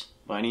us,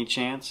 by any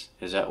chance?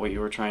 Is that what you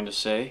were trying to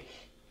say?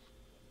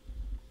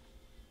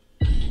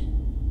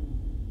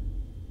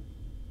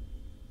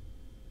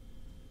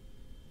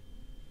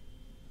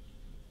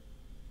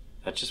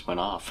 That just went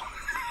off.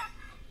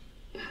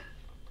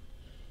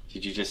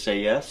 Did you just say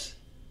yes?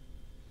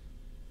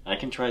 I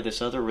can try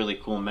this other really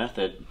cool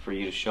method for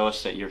you to show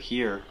us that you're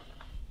here.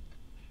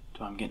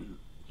 Dude, I'm getting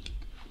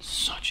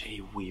such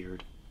a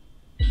weird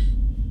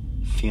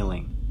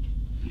feeling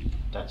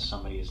that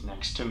somebody is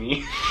next to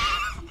me.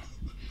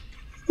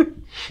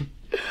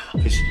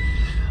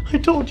 I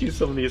told you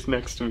somebody is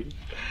next to me.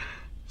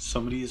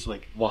 Somebody is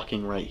like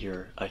walking right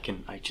here. I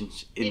can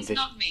It's envision.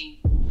 not me.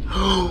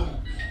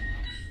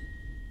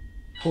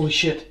 Holy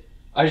shit.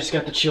 I just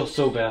got the chill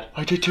so bad.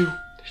 I did too.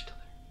 They're still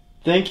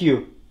there. Thank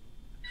you.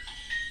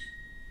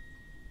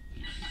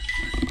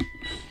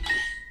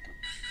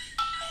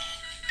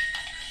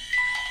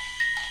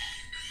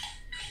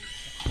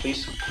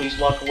 Please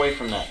walk away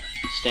from that.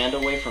 Stand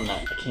away from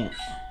that. I can't.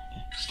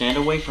 Stand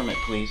away from it,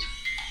 please.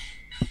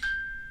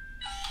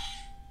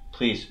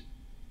 Please,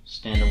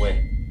 stand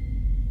away.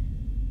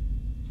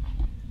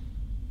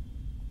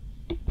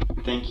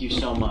 Thank you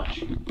so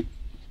much.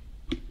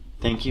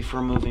 Thank you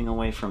for moving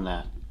away from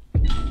that.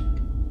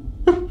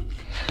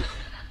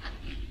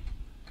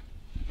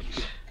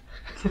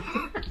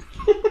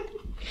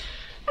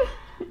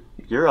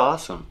 You're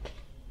awesome.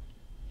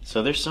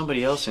 So there's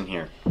somebody else in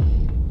here.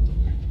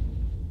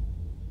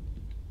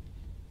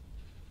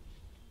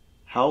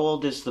 How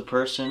old is the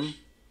person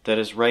that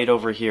is right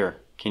over here?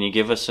 Can you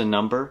give us a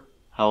number?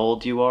 How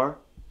old you are?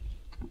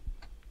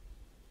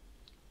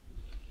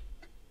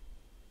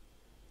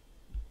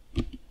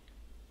 Did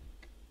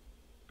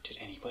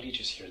anybody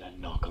just hear that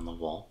knock on the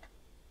wall?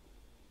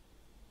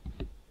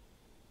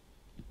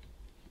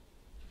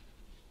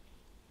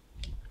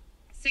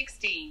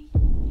 $16.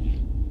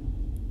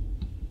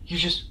 You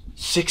just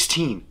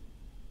 16.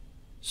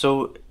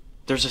 So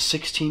there's a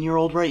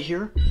 16-year-old right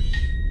here?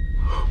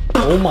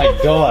 Oh my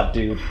god,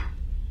 dude.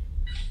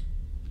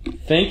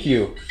 Thank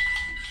you.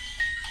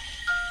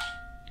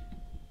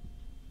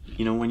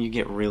 You know when you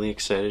get really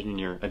excited and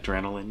your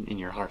adrenaline and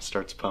your heart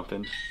starts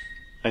pumping?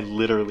 I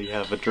literally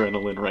have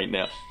adrenaline right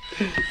now.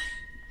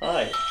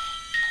 Hi.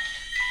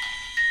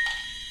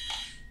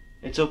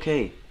 It's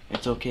okay.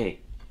 It's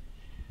okay.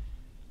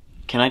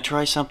 Can I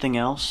try something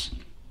else?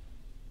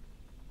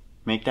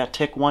 Make that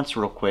tick once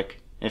real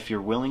quick, if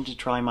you're willing to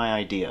try my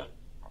idea.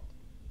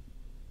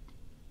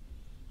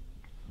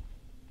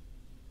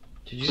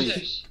 Did you Please.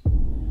 just...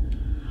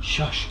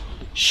 Shush.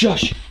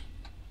 Shush.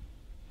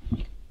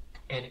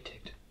 And it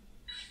ticked.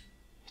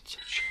 It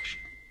said shush.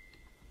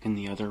 In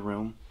the other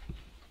room,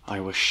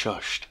 I was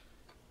shushed.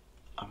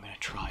 I'm gonna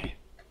try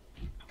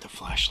the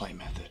flashlight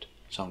method.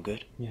 Sound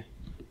good? Yeah.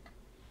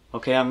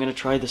 Okay, I'm gonna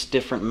try this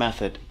different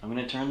method. I'm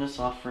gonna turn this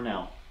off for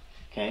now.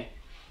 Okay?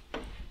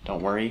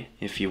 Don't worry,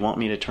 if you want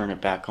me to turn it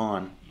back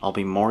on, I'll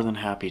be more than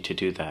happy to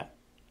do that.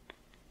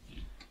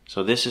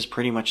 So this is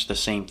pretty much the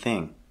same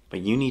thing, but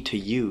you need to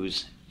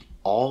use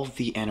all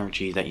the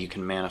energy that you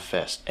can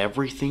manifest.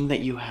 Everything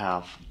that you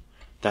have.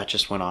 That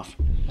just went off.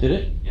 Did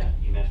it? Yeah,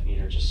 EMF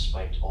meter just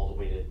spiked all the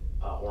way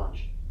to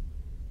orange.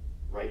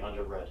 Right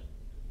under red.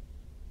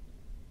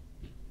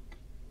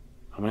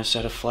 I'm gonna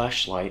set a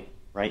flashlight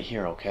right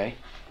here, okay?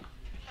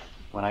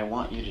 What I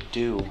want you to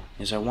do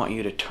is I want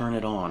you to turn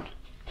it on.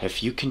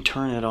 If you can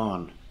turn it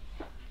on,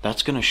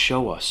 that's gonna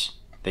show us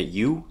that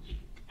you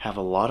have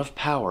a lot of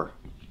power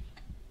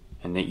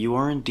and that you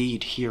are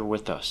indeed here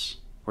with us.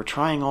 We're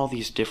trying all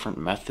these different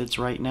methods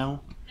right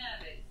now.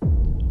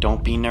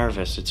 Don't be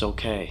nervous, it's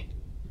okay.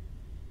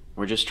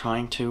 We're just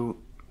trying to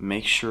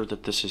make sure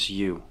that this is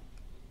you,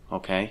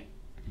 okay?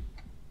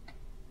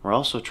 We're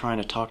also trying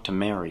to talk to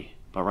Mary,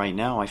 but right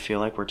now I feel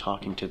like we're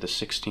talking to the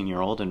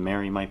 16-year-old and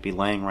Mary might be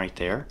laying right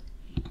there.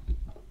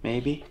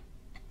 Maybe?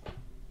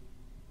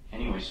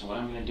 Anyway, so what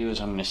I'm going to do is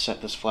I'm going to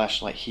set this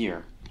flashlight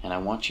here, and I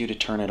want you to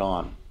turn it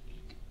on.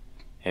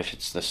 If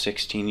it's the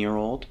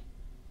 16-year-old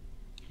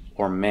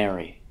or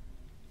Mary.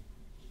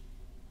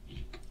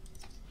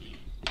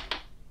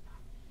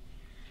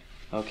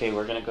 Okay,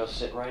 we're going to go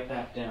sit right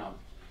back down.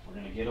 We're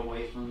going to get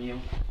away from you.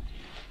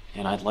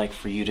 And I'd like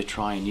for you to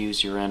try and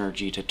use your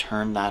energy to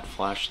turn that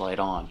flashlight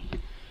on.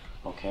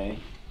 Okay?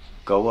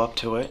 Go up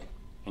to it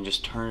and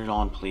just turn it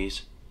on,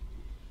 please.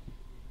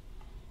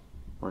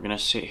 We're going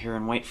to sit here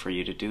and wait for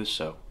you to do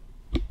so.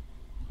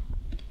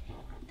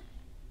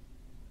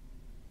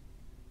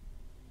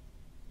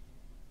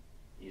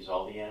 Use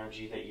all the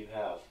energy that you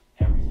have.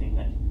 Everything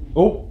that...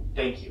 Oh!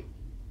 Thank you.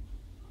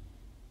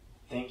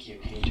 Thank you.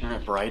 Can you turn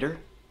it brighter?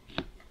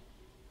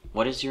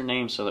 What is your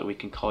name so that we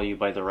can call you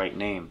by the right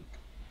name?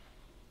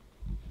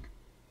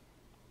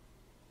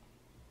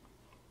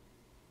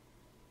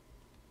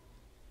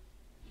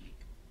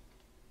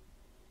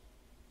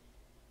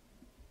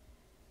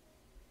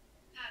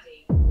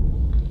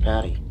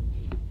 Patty.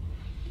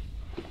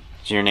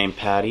 Is your name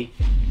Patty?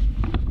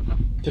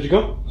 Did it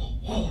go?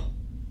 Oh,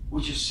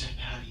 we just said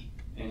Patty.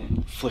 And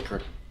it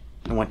flickered.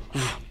 And went.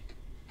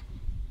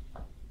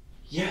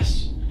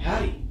 Yes,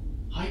 Patty.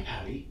 Hi,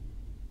 Patty.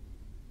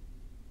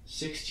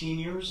 16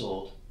 years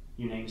old.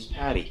 Your name's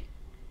Patty.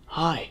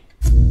 Hi.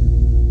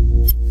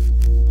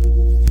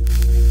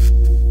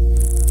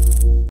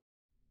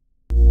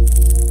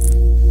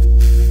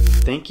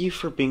 Thank you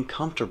for being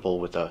comfortable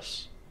with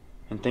us.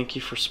 And thank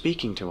you for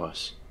speaking to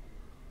us.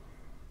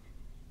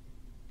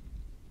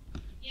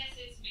 Yes,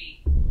 it's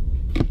me.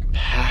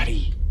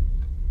 Patty.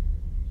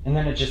 And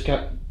then it just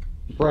got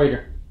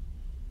brighter.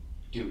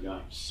 Dude,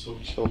 I'm so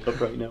chilled up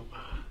right now.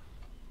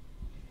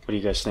 What do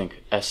you guys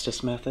think?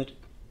 Estes method?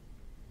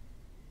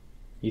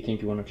 You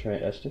think you want to try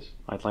Estes?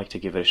 I'd like to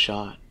give it a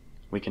shot.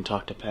 We can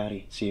talk to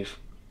Patty, see if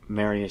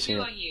Mary is Who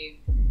here. are you?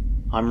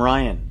 I'm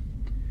Ryan.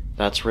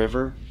 That's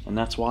River, and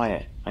that's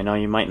Wyatt. I know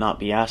you might not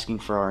be asking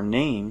for our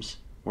names.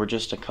 We're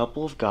just a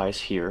couple of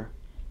guys here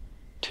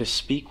to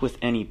speak with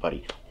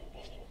anybody.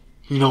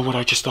 You know what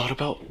I just thought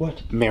about?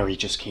 What? Mary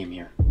just came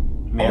here.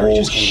 Mary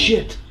just came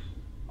shit!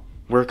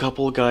 We're a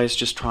couple of guys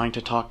just trying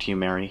to talk to you,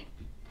 Mary.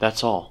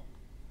 That's all.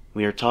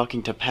 We are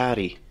talking to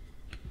Patty.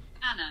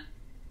 Anna.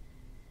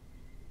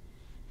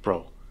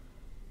 Bro,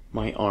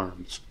 my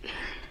arms.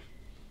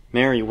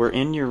 Mary, we're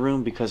in your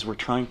room because we're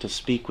trying to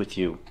speak with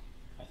you.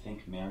 I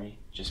think Mary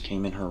just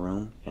came in her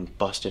room and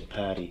busted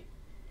Patty.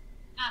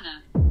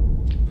 Anna.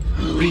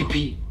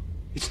 Repeat.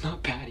 It's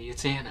not Patty,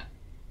 it's Anna.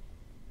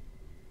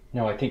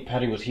 No, I think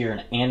Patty was here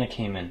and Anna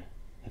came in.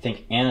 I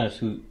think Anna's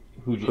who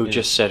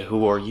just said,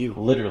 "Who are you?"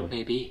 Literally.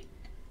 Maybe.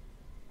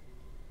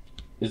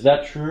 Is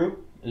that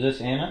true? Is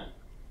this Anna?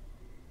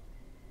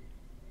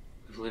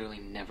 We've literally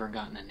never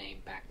gotten a name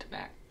back to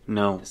back.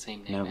 No, The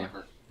same name never.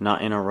 ever.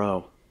 Not in a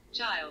row.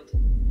 Child.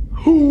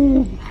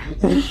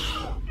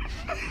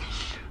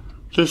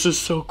 This is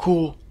so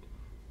cool.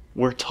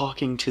 We're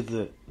talking to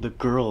the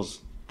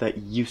girls that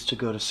used to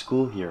go to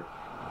school here.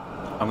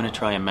 I'm going to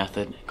try a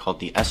method called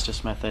the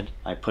Estes method.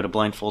 I put a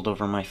blindfold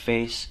over my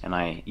face and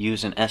I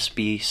use an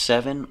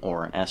SB7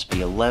 or an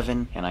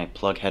SB11 and I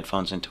plug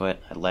headphones into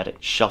it. I let it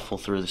shuffle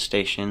through the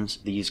stations.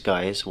 These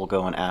guys will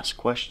go and ask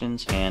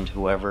questions and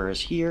whoever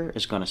is here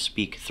is going to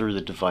speak through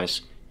the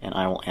device and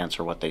I will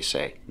answer what they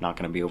say. I'm not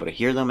going to be able to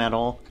hear them at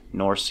all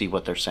nor see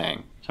what they're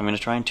saying. So I'm going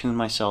to try and tune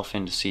myself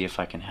in to see if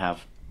I can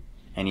have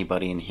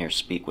anybody in here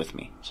speak with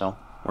me. So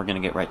we're going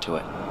to get right to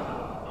it.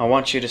 I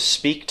want you to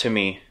speak to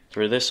me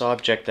through this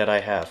object that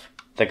I have.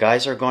 The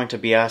guys are going to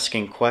be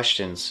asking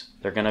questions.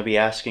 They're going to be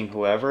asking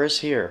whoever is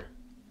here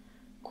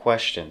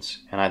questions,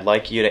 and I'd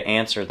like you to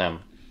answer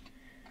them.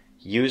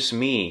 Use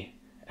me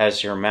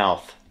as your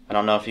mouth. I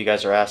don't know if you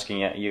guys are asking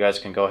yet. You guys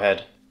can go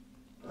ahead.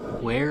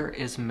 Where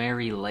is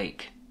Mary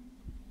Lake?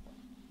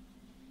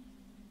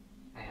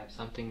 I have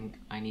something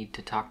I need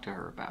to talk to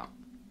her about.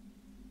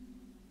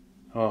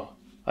 Oh,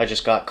 I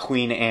just got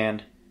Queen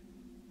Anne.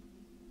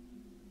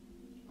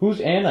 Who's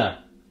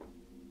Anna?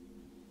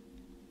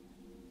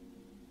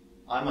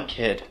 I'm a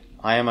kid.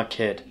 I am a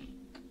kid.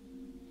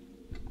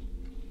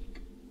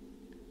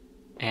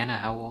 Anna,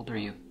 how old are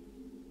you?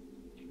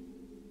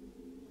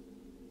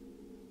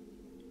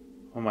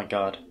 Oh my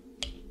god.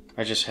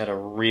 I just had a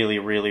really,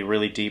 really,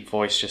 really deep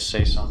voice just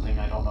say something.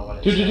 I don't know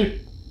what it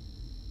said.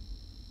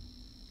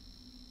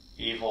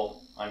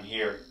 Evil, I'm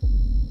here.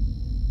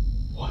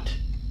 What?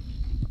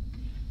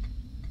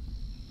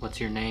 What's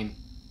your name?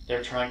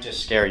 They're trying to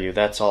scare you,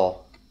 that's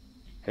all.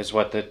 Is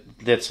what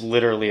that's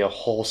literally a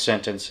whole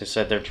sentence. It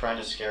said they're trying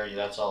to scare you,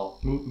 that's all.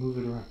 Move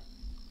it around.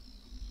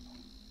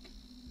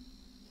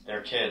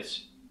 They're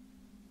kids.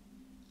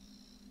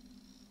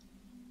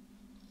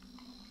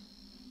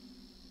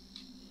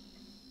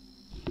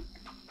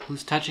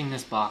 Who's touching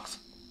this box?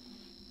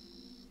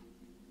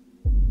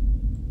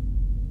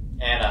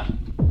 Anna.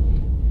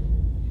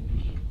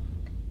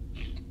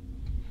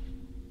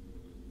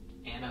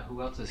 Anna,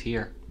 who else is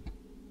here?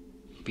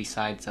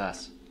 Besides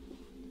us.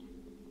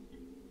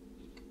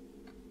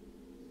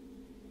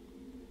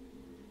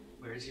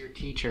 Where's your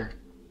teacher?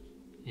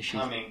 Is she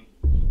Coming.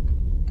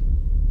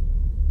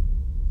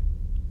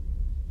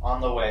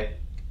 On the way.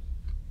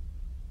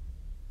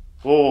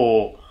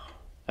 Whoa.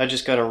 I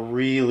just got a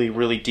really,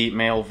 really deep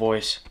male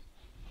voice.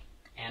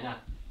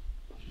 Anna?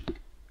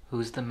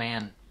 Who's the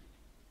man?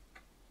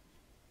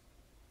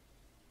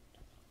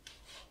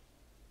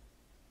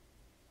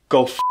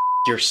 Go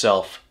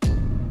yourself.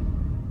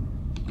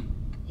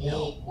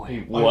 No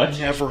way. What? I've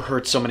never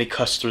heard somebody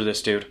cuss through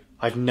this, dude.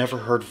 I've never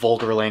heard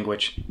vulgar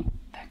language.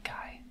 That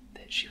guy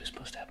that she was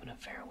supposed to have an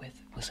affair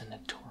with was a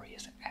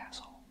notorious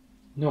asshole.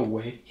 No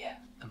way. Yeah,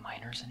 the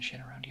miners and shit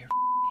around here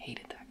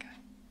hated that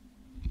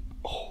guy.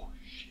 Oh,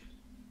 shit.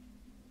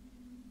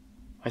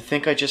 I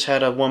think I just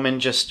had a woman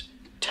just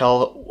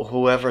tell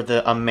whoever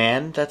a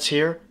man that's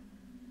here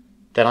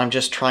that I'm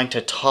just trying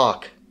to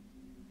talk.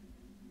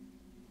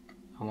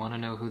 I want to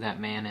know who that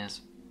man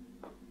is.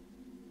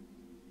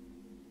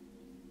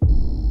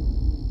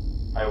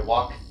 I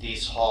walk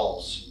these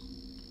halls.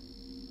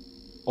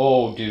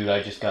 Oh, dude,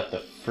 I just got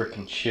the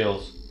freaking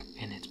chills.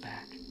 And it's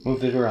back.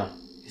 Move it around.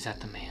 Is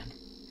that the man?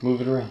 Move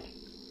it around.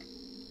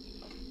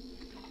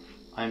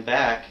 I'm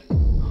back.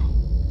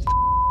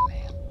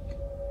 Man.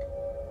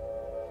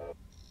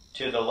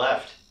 To the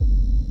left.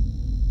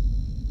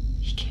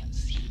 He can't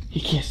see. He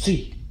can't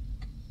see.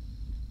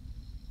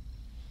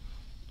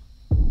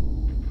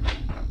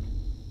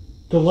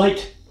 The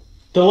light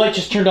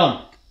just turned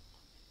on.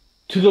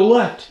 To the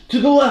left.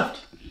 To the left.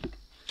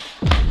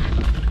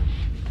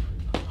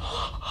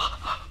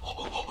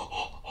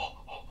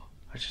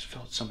 I just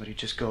felt somebody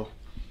just go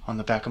on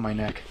the back of my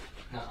neck.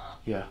 Nuh-uh.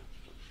 Yeah.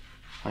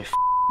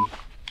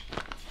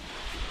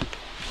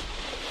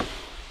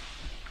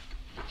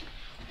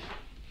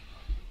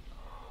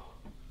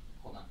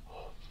 Hold on.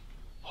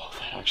 Oh,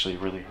 that actually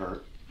really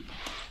hurt.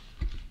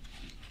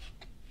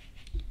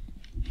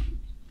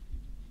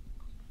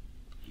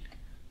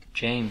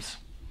 James.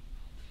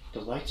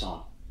 The light's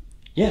on.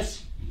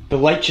 Yes. The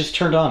light just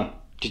turned on.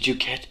 Did you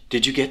get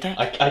that?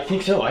 I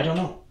think so. I don't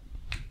know.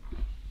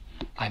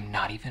 I'm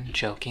not even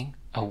joking.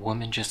 A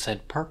woman just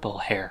said purple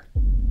hair.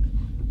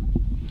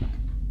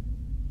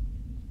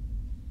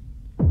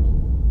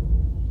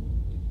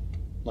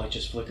 Light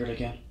just flickered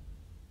again.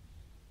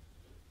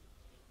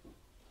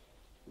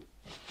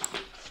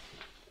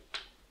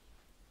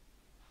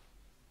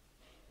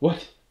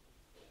 What?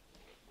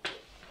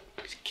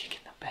 He's kicking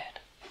the bed.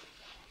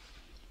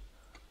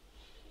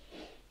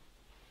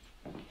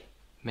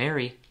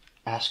 Mary.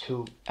 Ask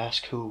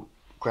who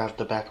grabbed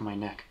the back of my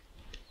neck.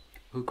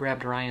 Who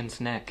grabbed Ryan's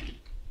neck?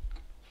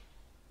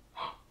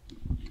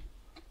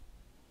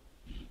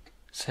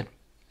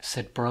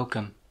 Said broke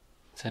him.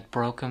 Said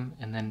broke him,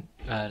 and then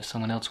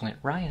someone else went,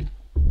 Ryan.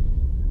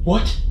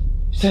 What?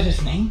 Is that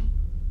his name?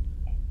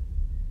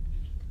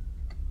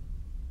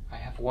 I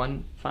have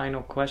one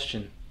final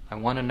question. I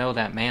want to know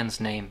that man's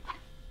name.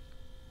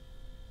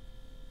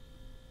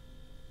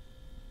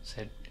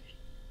 Said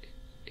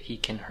he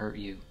can hurt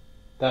you.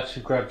 That's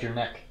who grabbed your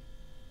neck.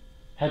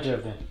 Had to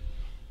have been.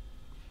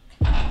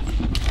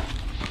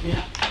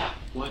 Yeah.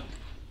 What?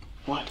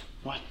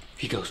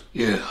 He goes,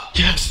 yeah.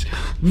 Yes.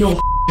 No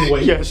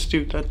way. Yes,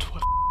 dude. That's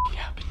what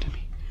happened to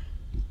me.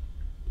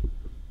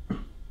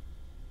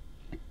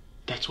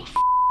 That's what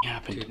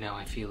happened. Dude, now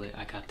I feel it.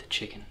 I got the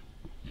chicken.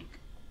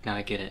 Now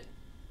I get it.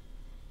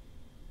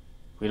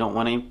 We don't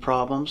want any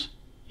problems.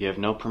 You have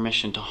no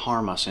permission to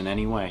harm us in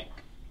any way.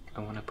 I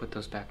want to put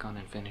those back on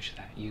and finish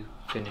that. You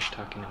finish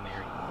talking to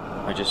Mary.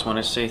 I just want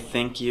to say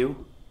thank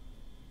you.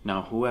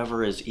 Now,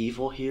 whoever is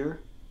evil here,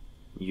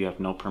 you have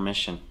no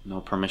permission.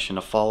 No permission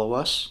to follow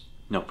us,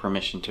 no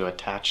permission to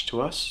attach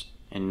to us,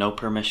 and no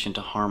permission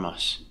to harm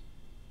us.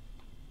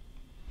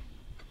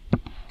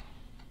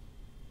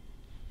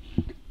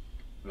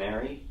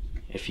 Mary,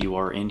 if you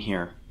are in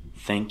here,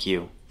 thank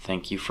you.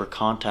 Thank you for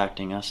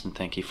contacting us, and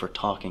thank you for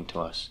talking to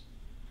us.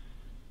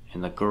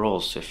 And the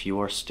girls, if you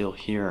are still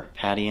here,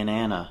 Patty and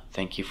Anna,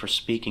 thank you for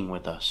speaking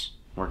with us.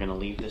 We're going to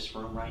leave this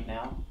room right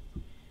now,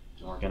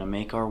 and we're going to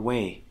make our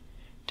way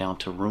down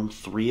to room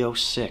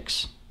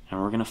 306,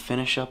 and we're going to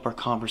finish up our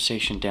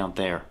conversation down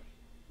there.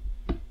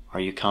 Are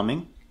you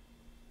coming?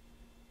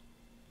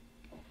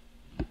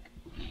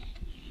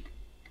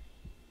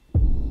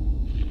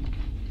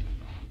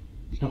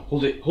 No,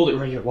 hold it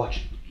right here,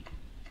 watch.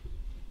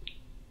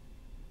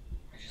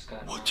 I just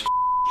got What just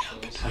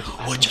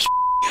happened? What just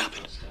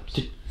happened?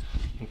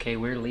 Okay,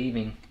 we're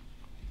leaving.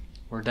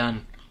 We're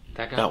done.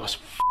 That was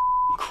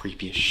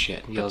creepy as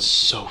shit. Yo, That's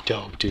so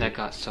dope, dude. That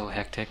got so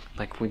hectic.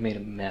 Like, we made a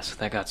mess.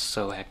 That got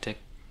so hectic.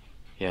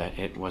 Yeah,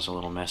 it was a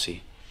little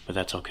messy, but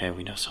that's okay.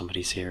 We know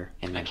somebody's here.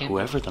 And then can't-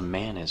 whoever the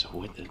man is,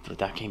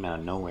 that came out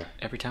of nowhere.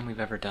 Every time we've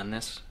ever done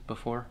this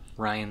before,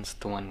 Ryan's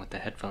the one with the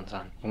headphones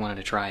on. I wanted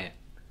to try it.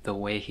 The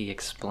way he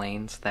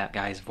explains that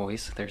guy's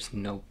voice, there's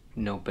no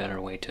no better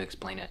way to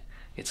explain it.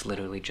 It's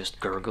literally just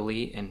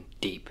gurgly and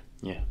deep.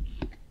 Yeah.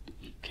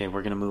 Okay,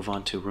 we're gonna move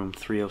on to room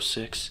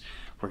 306.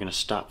 We're gonna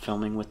stop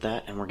filming with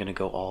that, and we're gonna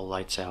go all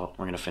lights out.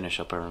 We're gonna finish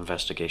up our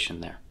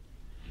investigation there.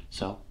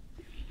 So,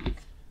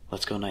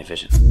 let's go night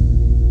vision.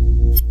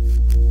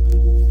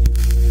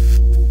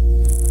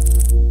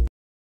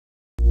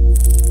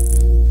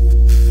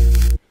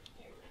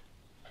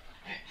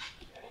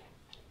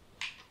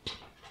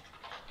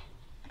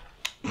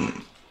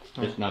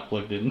 It's not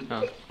plugged in.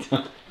 Oh.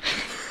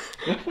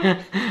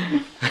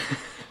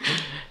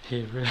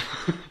 Hey, bro.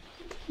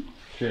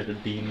 Tried to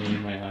beam me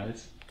in my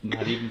eyes.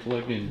 Not even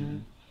plugged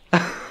in.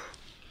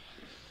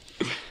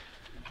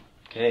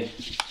 Okay.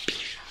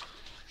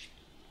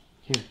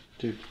 Here,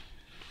 dude.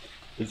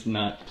 It's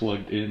not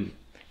plugged in.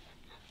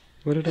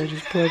 What did I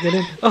just plug it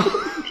in? Oh!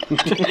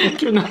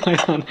 Turn the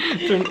light on.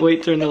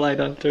 Turn the light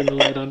on. Turn the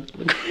light on.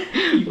 Look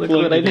Plugged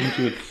what I it did.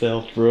 into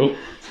itself, bro.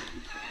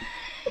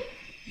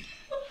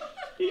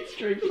 He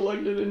straight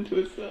plugged it into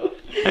itself.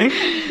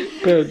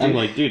 Bro, dude, I'm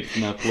like, dude, it's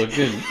not plugged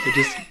in.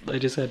 I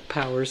just had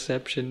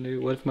powerception,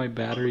 dude. What if my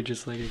battery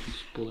just like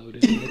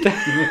exploded?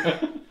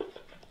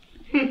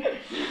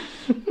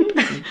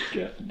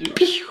 God, dude.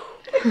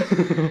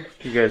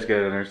 You guys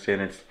gotta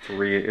understand,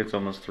 it's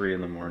almost 3 in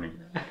the morning.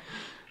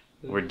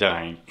 We're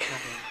dying.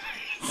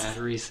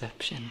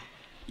 Batteryception.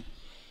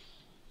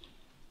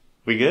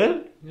 We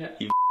good? Yeah.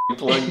 You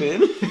plugged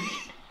in?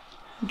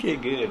 Okay,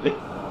 good.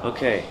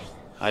 Okay,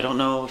 I don't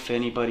know if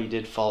anybody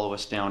did follow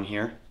us down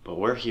here, but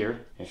we're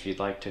here. If you'd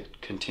like to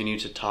continue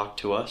to talk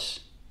to us,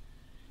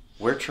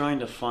 we're trying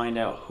to find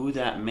out who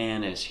that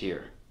man is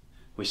here.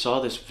 We saw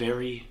this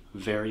very,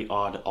 very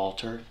odd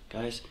altar,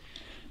 guys,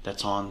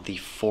 that's on the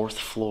 4th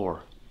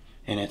floor,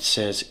 and it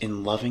says,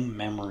 "In loving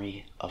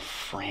memory of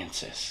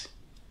Francis."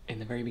 In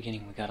the very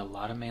beginning, we got a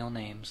lot of male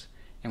names,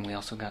 and we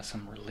also got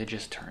some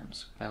religious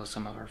terms. That was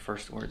some of our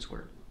first words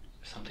were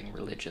something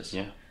religious.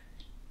 Yeah.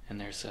 And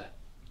there's a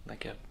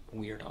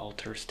weird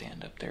altar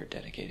stand up there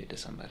dedicated to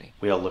somebody.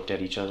 We all looked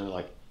at each other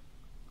like,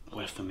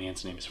 what if the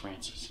man's name is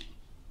Francis?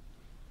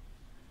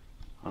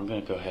 I'm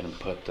gonna go ahead and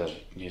put the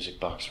music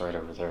box right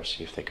over there,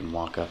 see if they can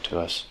walk up to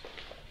us.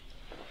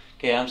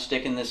 Okay, I'm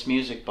sticking this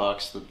music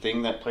box, the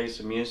thing that plays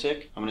the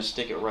music, I'm gonna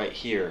stick it right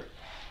here.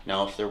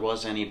 Now, if there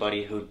was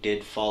anybody who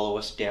did follow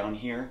us down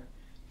here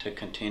to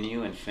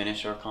continue and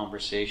finish our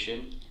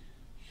conversation,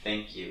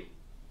 thank you.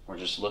 We're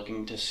just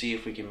looking to see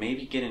if we can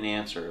maybe get an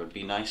answer. It would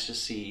be nice to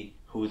see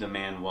who the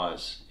man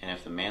was, and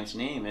if the man's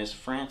name is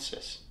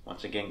Francis.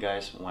 Once again,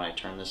 guys, when I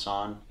turn this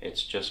on,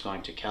 it's just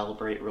going to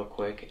calibrate real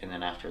quick, and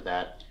then after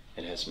that,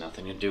 it has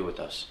nothing to do with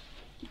us.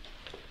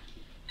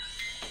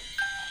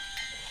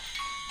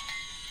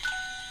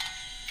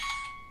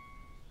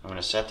 I'm going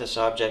to set this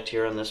object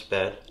here on this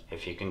bed.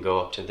 If you can go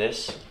up to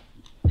this,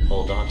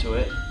 hold on to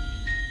it.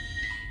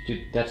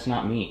 Dude, that's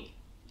not me.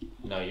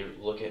 No, you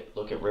look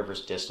at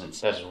River's distance.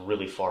 That's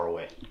really far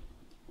away.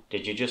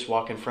 Did you just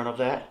walk in front of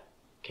that?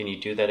 Can you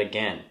do that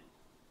again?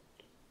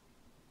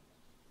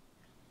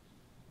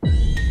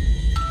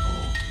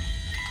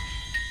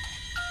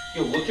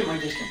 Yo, look at my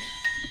distance.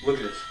 Look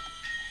at this.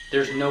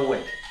 There's no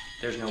way.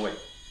 There's no way.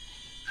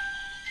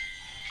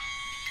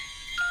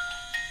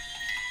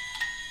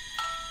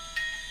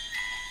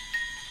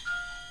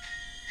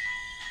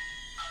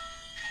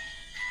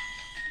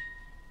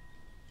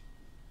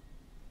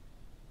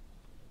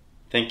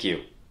 Thank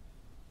you.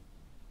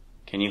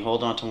 Can you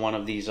hold on to one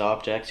of these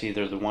objects,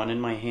 either the one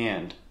in my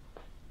hand?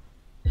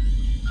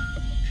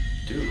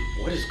 Dude,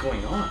 what is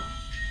going on?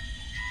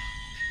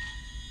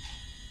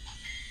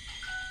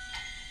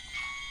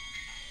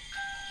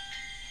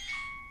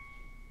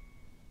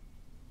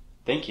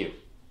 Thank you.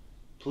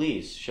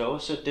 Please, show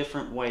us a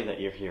different way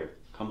that you're here.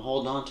 Come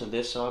hold on to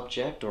this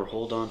object or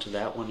hold on to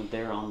that one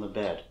there on the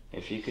bed.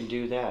 If you can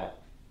do that,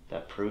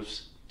 that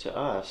proves to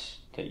us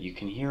that you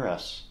can hear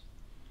us.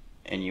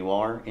 And you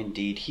are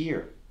indeed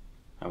here.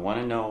 I want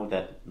to know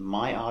that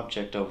my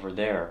object over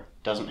there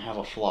doesn't have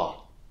a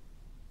flaw.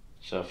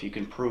 So if you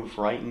can prove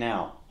right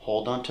now,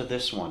 hold on to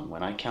this one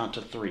when I count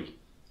to 3.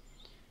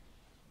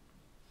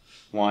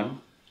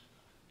 1,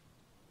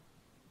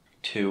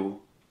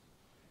 2,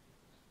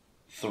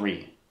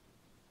 3.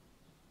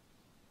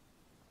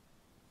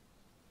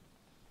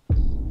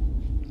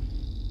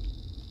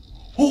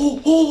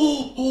 Oh,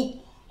 oh,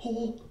 oh,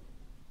 oh,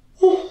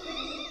 oh.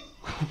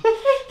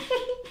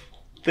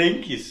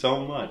 Thank you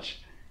so much.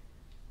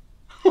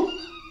 Oh my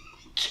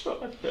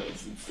god, that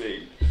was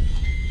insane.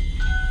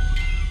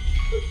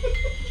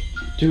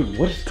 Dude,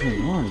 what is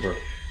going on, bro?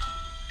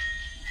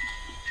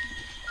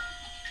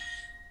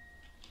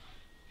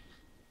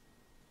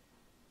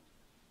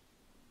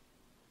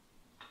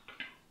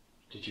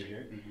 Did you hear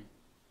it? Mm-hmm.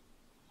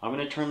 I'm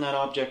going to turn that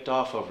object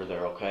off over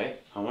there, okay?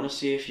 I want to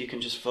see if you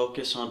can just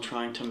focus on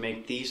trying to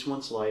make these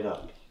ones light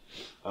up.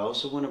 I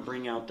also want to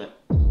bring out that...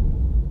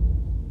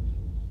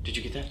 Did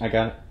you get that? I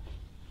got it.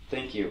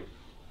 Thank you.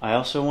 I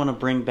also want to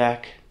bring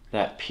back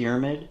that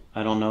pyramid.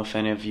 I don't know if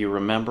any of you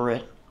remember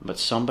it, but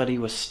somebody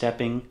was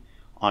stepping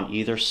on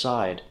either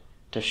side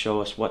to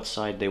show us what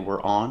side they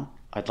were on.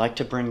 I'd like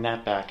to bring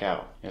that back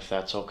out, if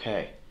that's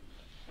okay.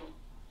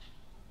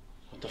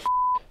 What the f***?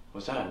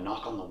 Was that a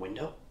knock on the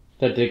window?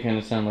 That did kind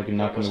of sound like a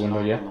knock on the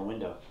window, yeah? On the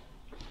window.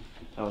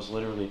 That was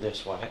literally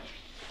this, Wyatt.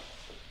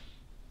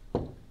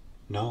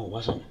 No, it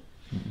wasn't.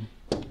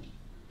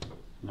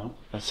 No,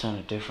 that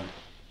sounded different.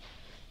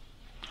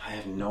 I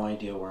have no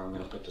idea where I'm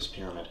going to put this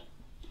pyramid.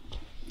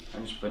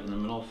 I'm just putting it in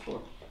the middle of the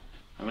floor.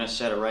 I'm going to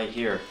set it right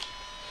here,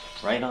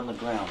 right on the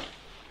ground.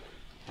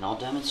 And I'll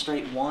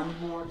demonstrate one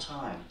more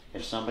time.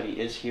 If somebody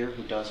is here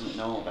who doesn't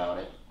know about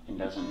it and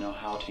doesn't know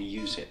how to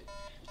use it,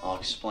 I'll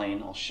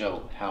explain, I'll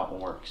show how it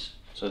works.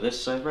 So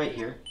this side right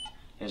here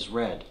is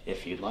red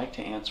if you'd like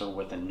to answer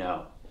with a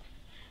no.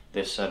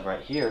 This side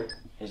right here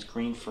is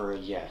green for a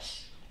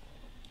yes.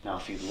 Now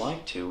if you'd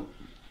like to,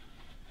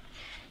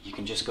 you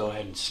can just go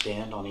ahead and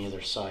stand on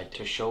either side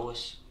to show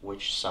us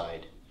which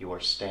side you are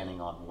standing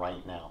on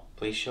right now.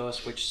 Please show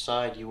us which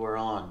side you are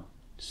on.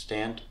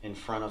 Stand in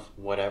front of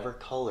whatever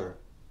color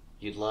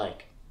you'd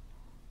like.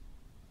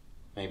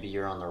 Maybe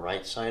you're on the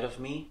right side of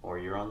me or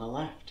you're on the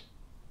left.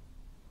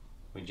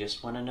 We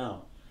just want to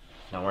know.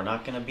 Now we're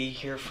not going to be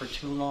here for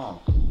too long.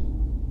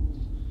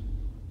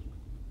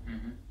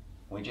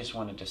 We just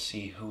wanted to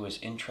see who is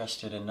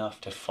interested enough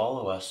to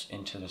follow us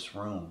into this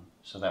room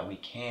so that we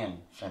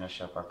can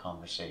finish up our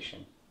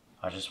conversation.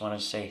 I just want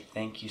to say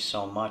thank you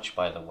so much,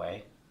 by the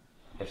way.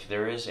 If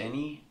there is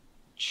any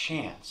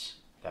chance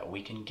that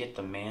we can get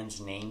the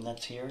man's name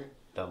that's here,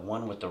 the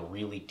one with the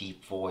really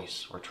deep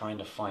voice, we're trying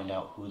to find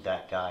out who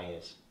that guy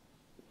is.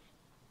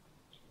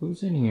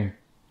 Who's in here?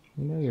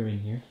 We know you're in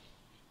here.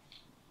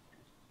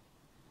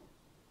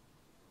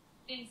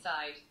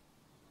 Inside.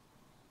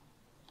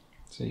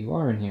 So you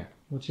are in here.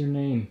 What's your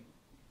name?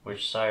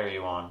 Which side are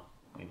you on?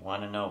 We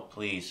want to know,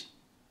 please.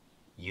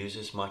 Use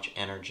as much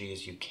energy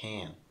as you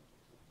can.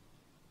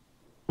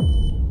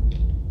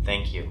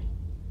 Thank you.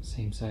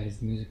 Same side as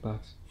the music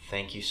box.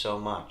 Thank you so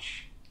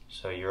much.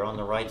 So you're on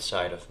the right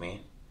side of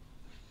me.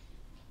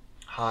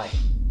 Hi.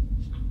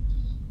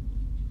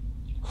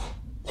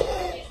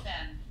 It's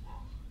them.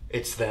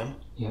 It's them?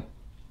 Yep.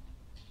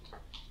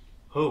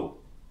 Who?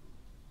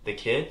 The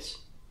kids?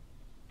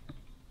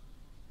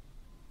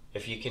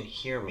 If you can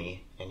hear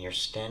me and you're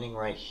standing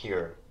right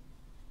here,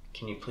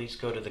 can you please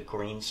go to the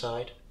green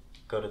side?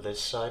 Go to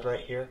this side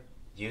right here.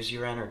 Use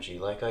your energy,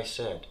 like I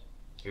said.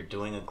 You're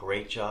doing a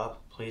great job.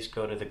 Please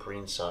go to the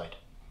green side.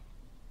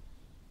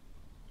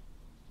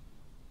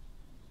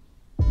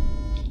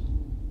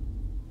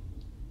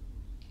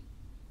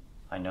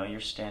 I know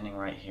you're standing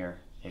right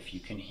here. If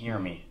you can hear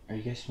me. Are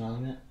you guys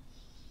smelling that?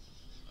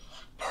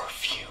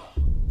 Perfume.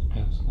 I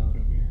will smell it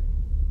over here.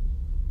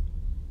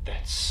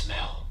 That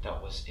smell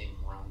that was in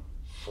room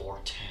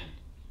 410.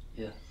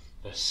 Yeah.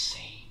 The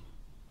same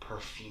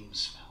perfume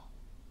smell.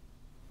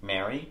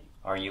 Mary,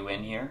 are you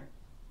in here?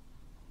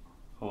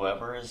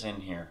 Whoever is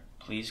in here,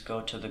 please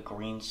go to the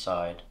green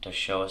side to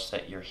show us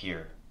that you're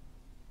here.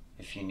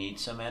 If you need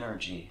some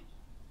energy,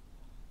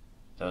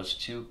 those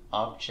two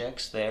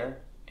objects there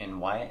in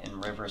Wyatt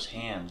and River's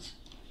hands,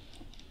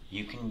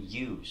 you can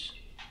use.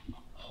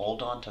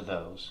 Hold on to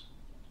those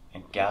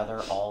and gather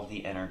all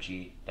the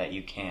energy that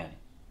you can.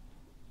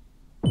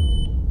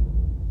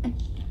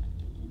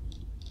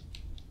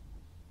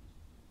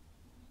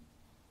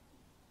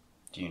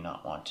 Do you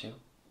not want to?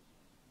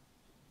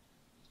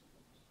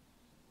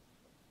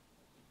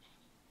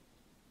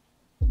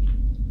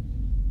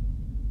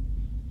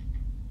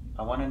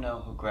 I want to know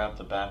who grabbed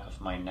the back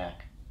of my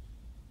neck.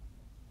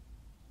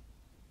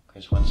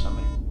 Because when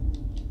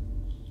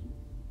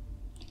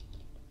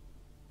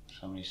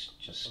somebody's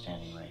just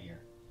standing right here.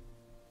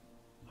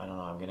 I don't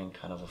know, I'm getting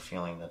kind of a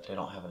feeling that they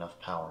don't have enough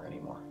power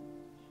anymore.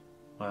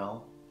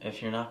 Well,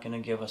 if you're not going to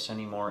give us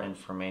any more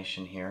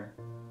information here,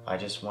 I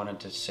just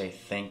wanted to say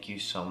thank you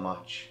so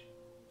much.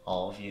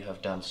 All of you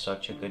have done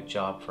such a good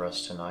job for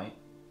us tonight.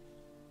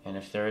 And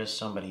if there is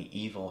somebody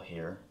evil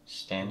here,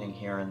 standing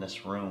here in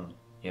this room,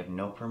 you have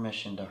no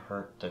permission to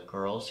hurt the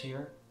girls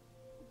here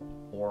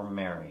or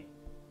Mary.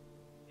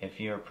 If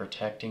you are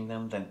protecting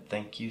them, then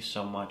thank you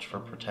so much for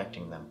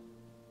protecting them.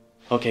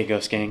 Okay,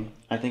 Ghost Gang,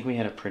 I think we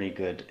had a pretty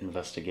good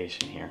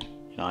investigation here.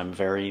 You know, I'm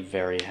very,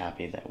 very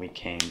happy that we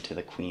came to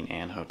the Queen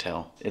Anne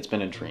Hotel. It's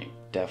been a dream.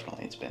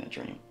 Definitely, it's been a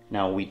dream.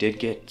 Now, we did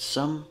get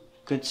some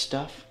good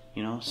stuff.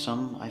 You know,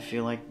 some I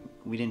feel like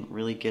we didn't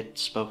really get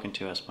spoken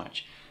to as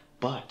much.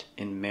 But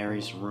in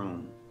Mary's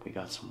room, we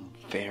got some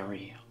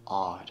very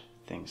odd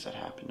things that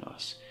happened to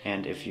us.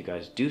 And if you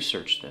guys do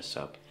search this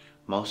up,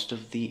 most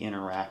of the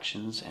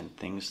interactions and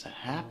things that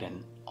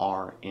happen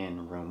are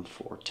in room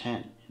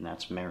 410, and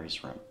that's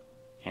Mary's room.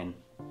 And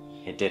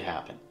it did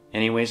happen.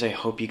 Anyways, I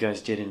hope you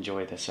guys did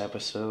enjoy this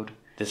episode.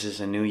 This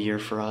is a new year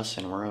for us,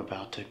 and we're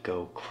about to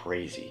go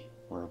crazy.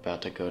 We're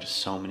about to go to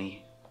so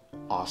many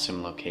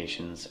awesome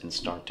locations and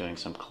start doing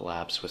some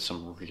collabs with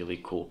some really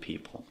cool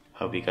people.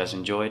 Hope you guys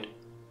enjoyed,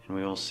 and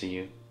we will see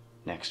you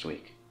next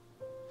week.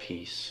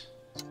 Peace.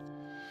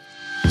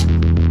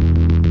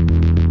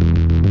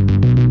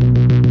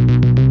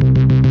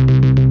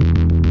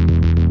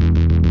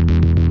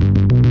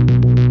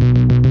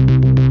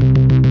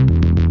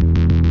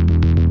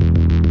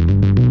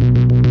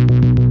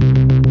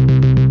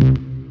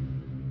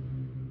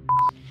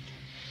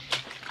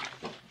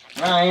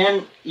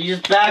 Ryan, you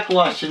just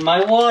backwashing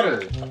my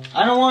water.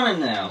 I don't want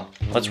it now.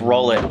 Let's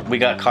roll it. We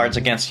got Cards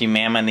Against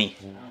Humanity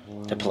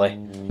to play.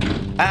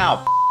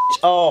 Ow!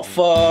 Oh,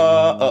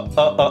 fuck.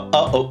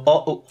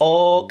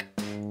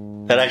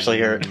 That actually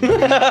hurt.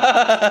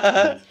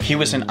 He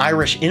was an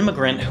Irish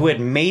immigrant who had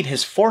made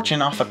his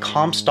fortune off of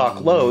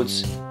Comstock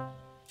loads.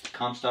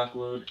 Comstock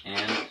load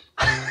and...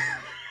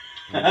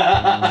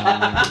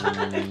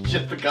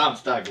 just the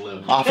Comstock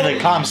load. Off of the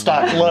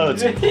Comstock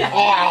loads.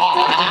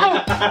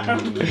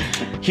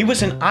 He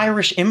was an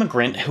Irish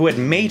immigrant who had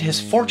made his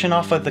fortune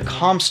off of the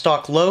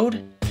Comstock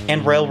load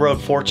and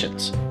railroad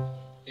fortunes.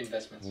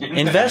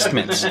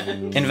 Investments,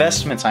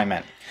 I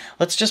meant.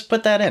 Let's just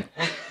put that in.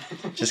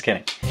 Just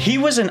kidding. He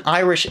was an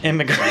Irish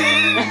immigrant.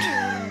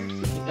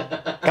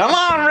 Come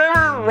on,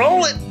 River,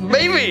 roll it,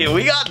 baby.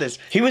 We got this.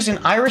 He was an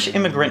Irish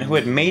immigrant who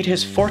had made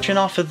his fortune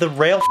off of the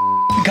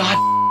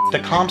the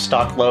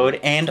Comstock load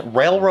and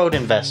railroad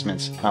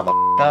investments.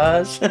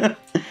 Motherfuckers.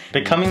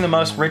 Becoming the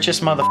most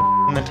richest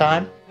motherfucker in the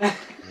time.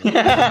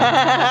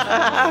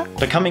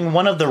 Becoming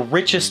one of the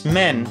richest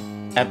men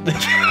at the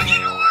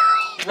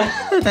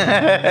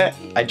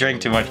I drank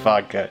too much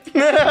vodka.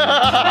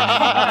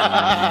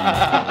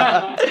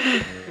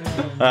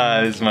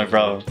 This is my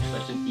problem.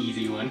 Such an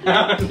easy one.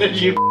 How did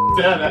you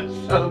that up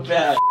so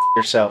bad?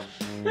 Yourself.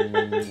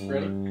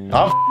 Ready?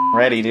 I'm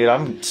ready, dude.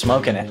 I'm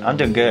smoking it. I'm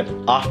doing good.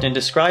 Often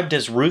described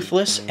as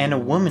ruthless and a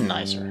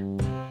womanizer.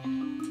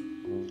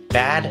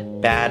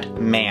 Bad, bad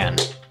man.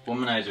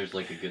 Womanizer's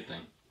like a good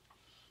thing.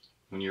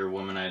 When you're a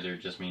womanizer,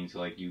 it just means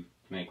like you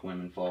make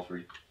women fall for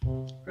you.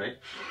 Right?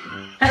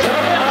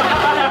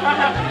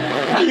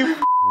 You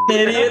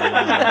idiot.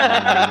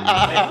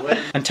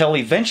 Until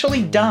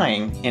eventually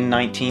dying in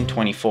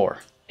 1924.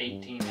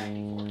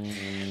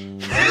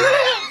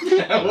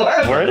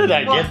 1894. Where did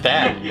I get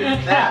that?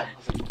 That.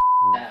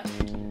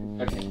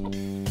 Okay.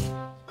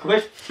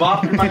 Quit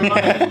bopping my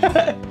mind.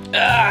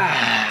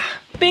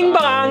 Bing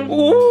bong!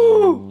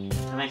 Ooh!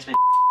 That makes me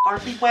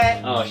hardly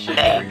wet. Oh shit,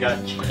 I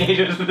forgot Jade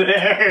is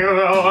there.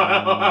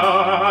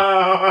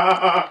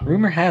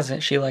 Rumor has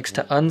it she likes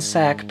to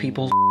unsack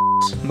people's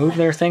move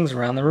their things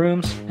around the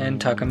rooms,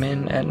 and tuck them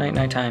in at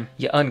night time.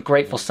 You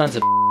ungrateful sons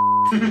of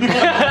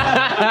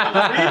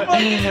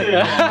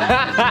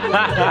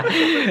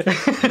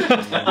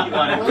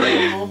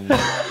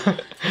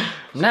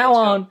Now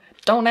on,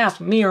 don't ask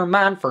me or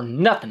mine for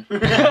nothing.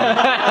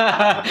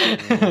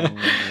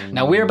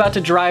 Now we're about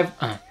to drive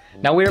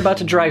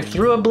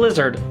through a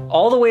blizzard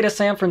all the way to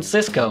San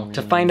Francisco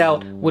to find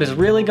out what is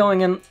really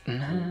going on.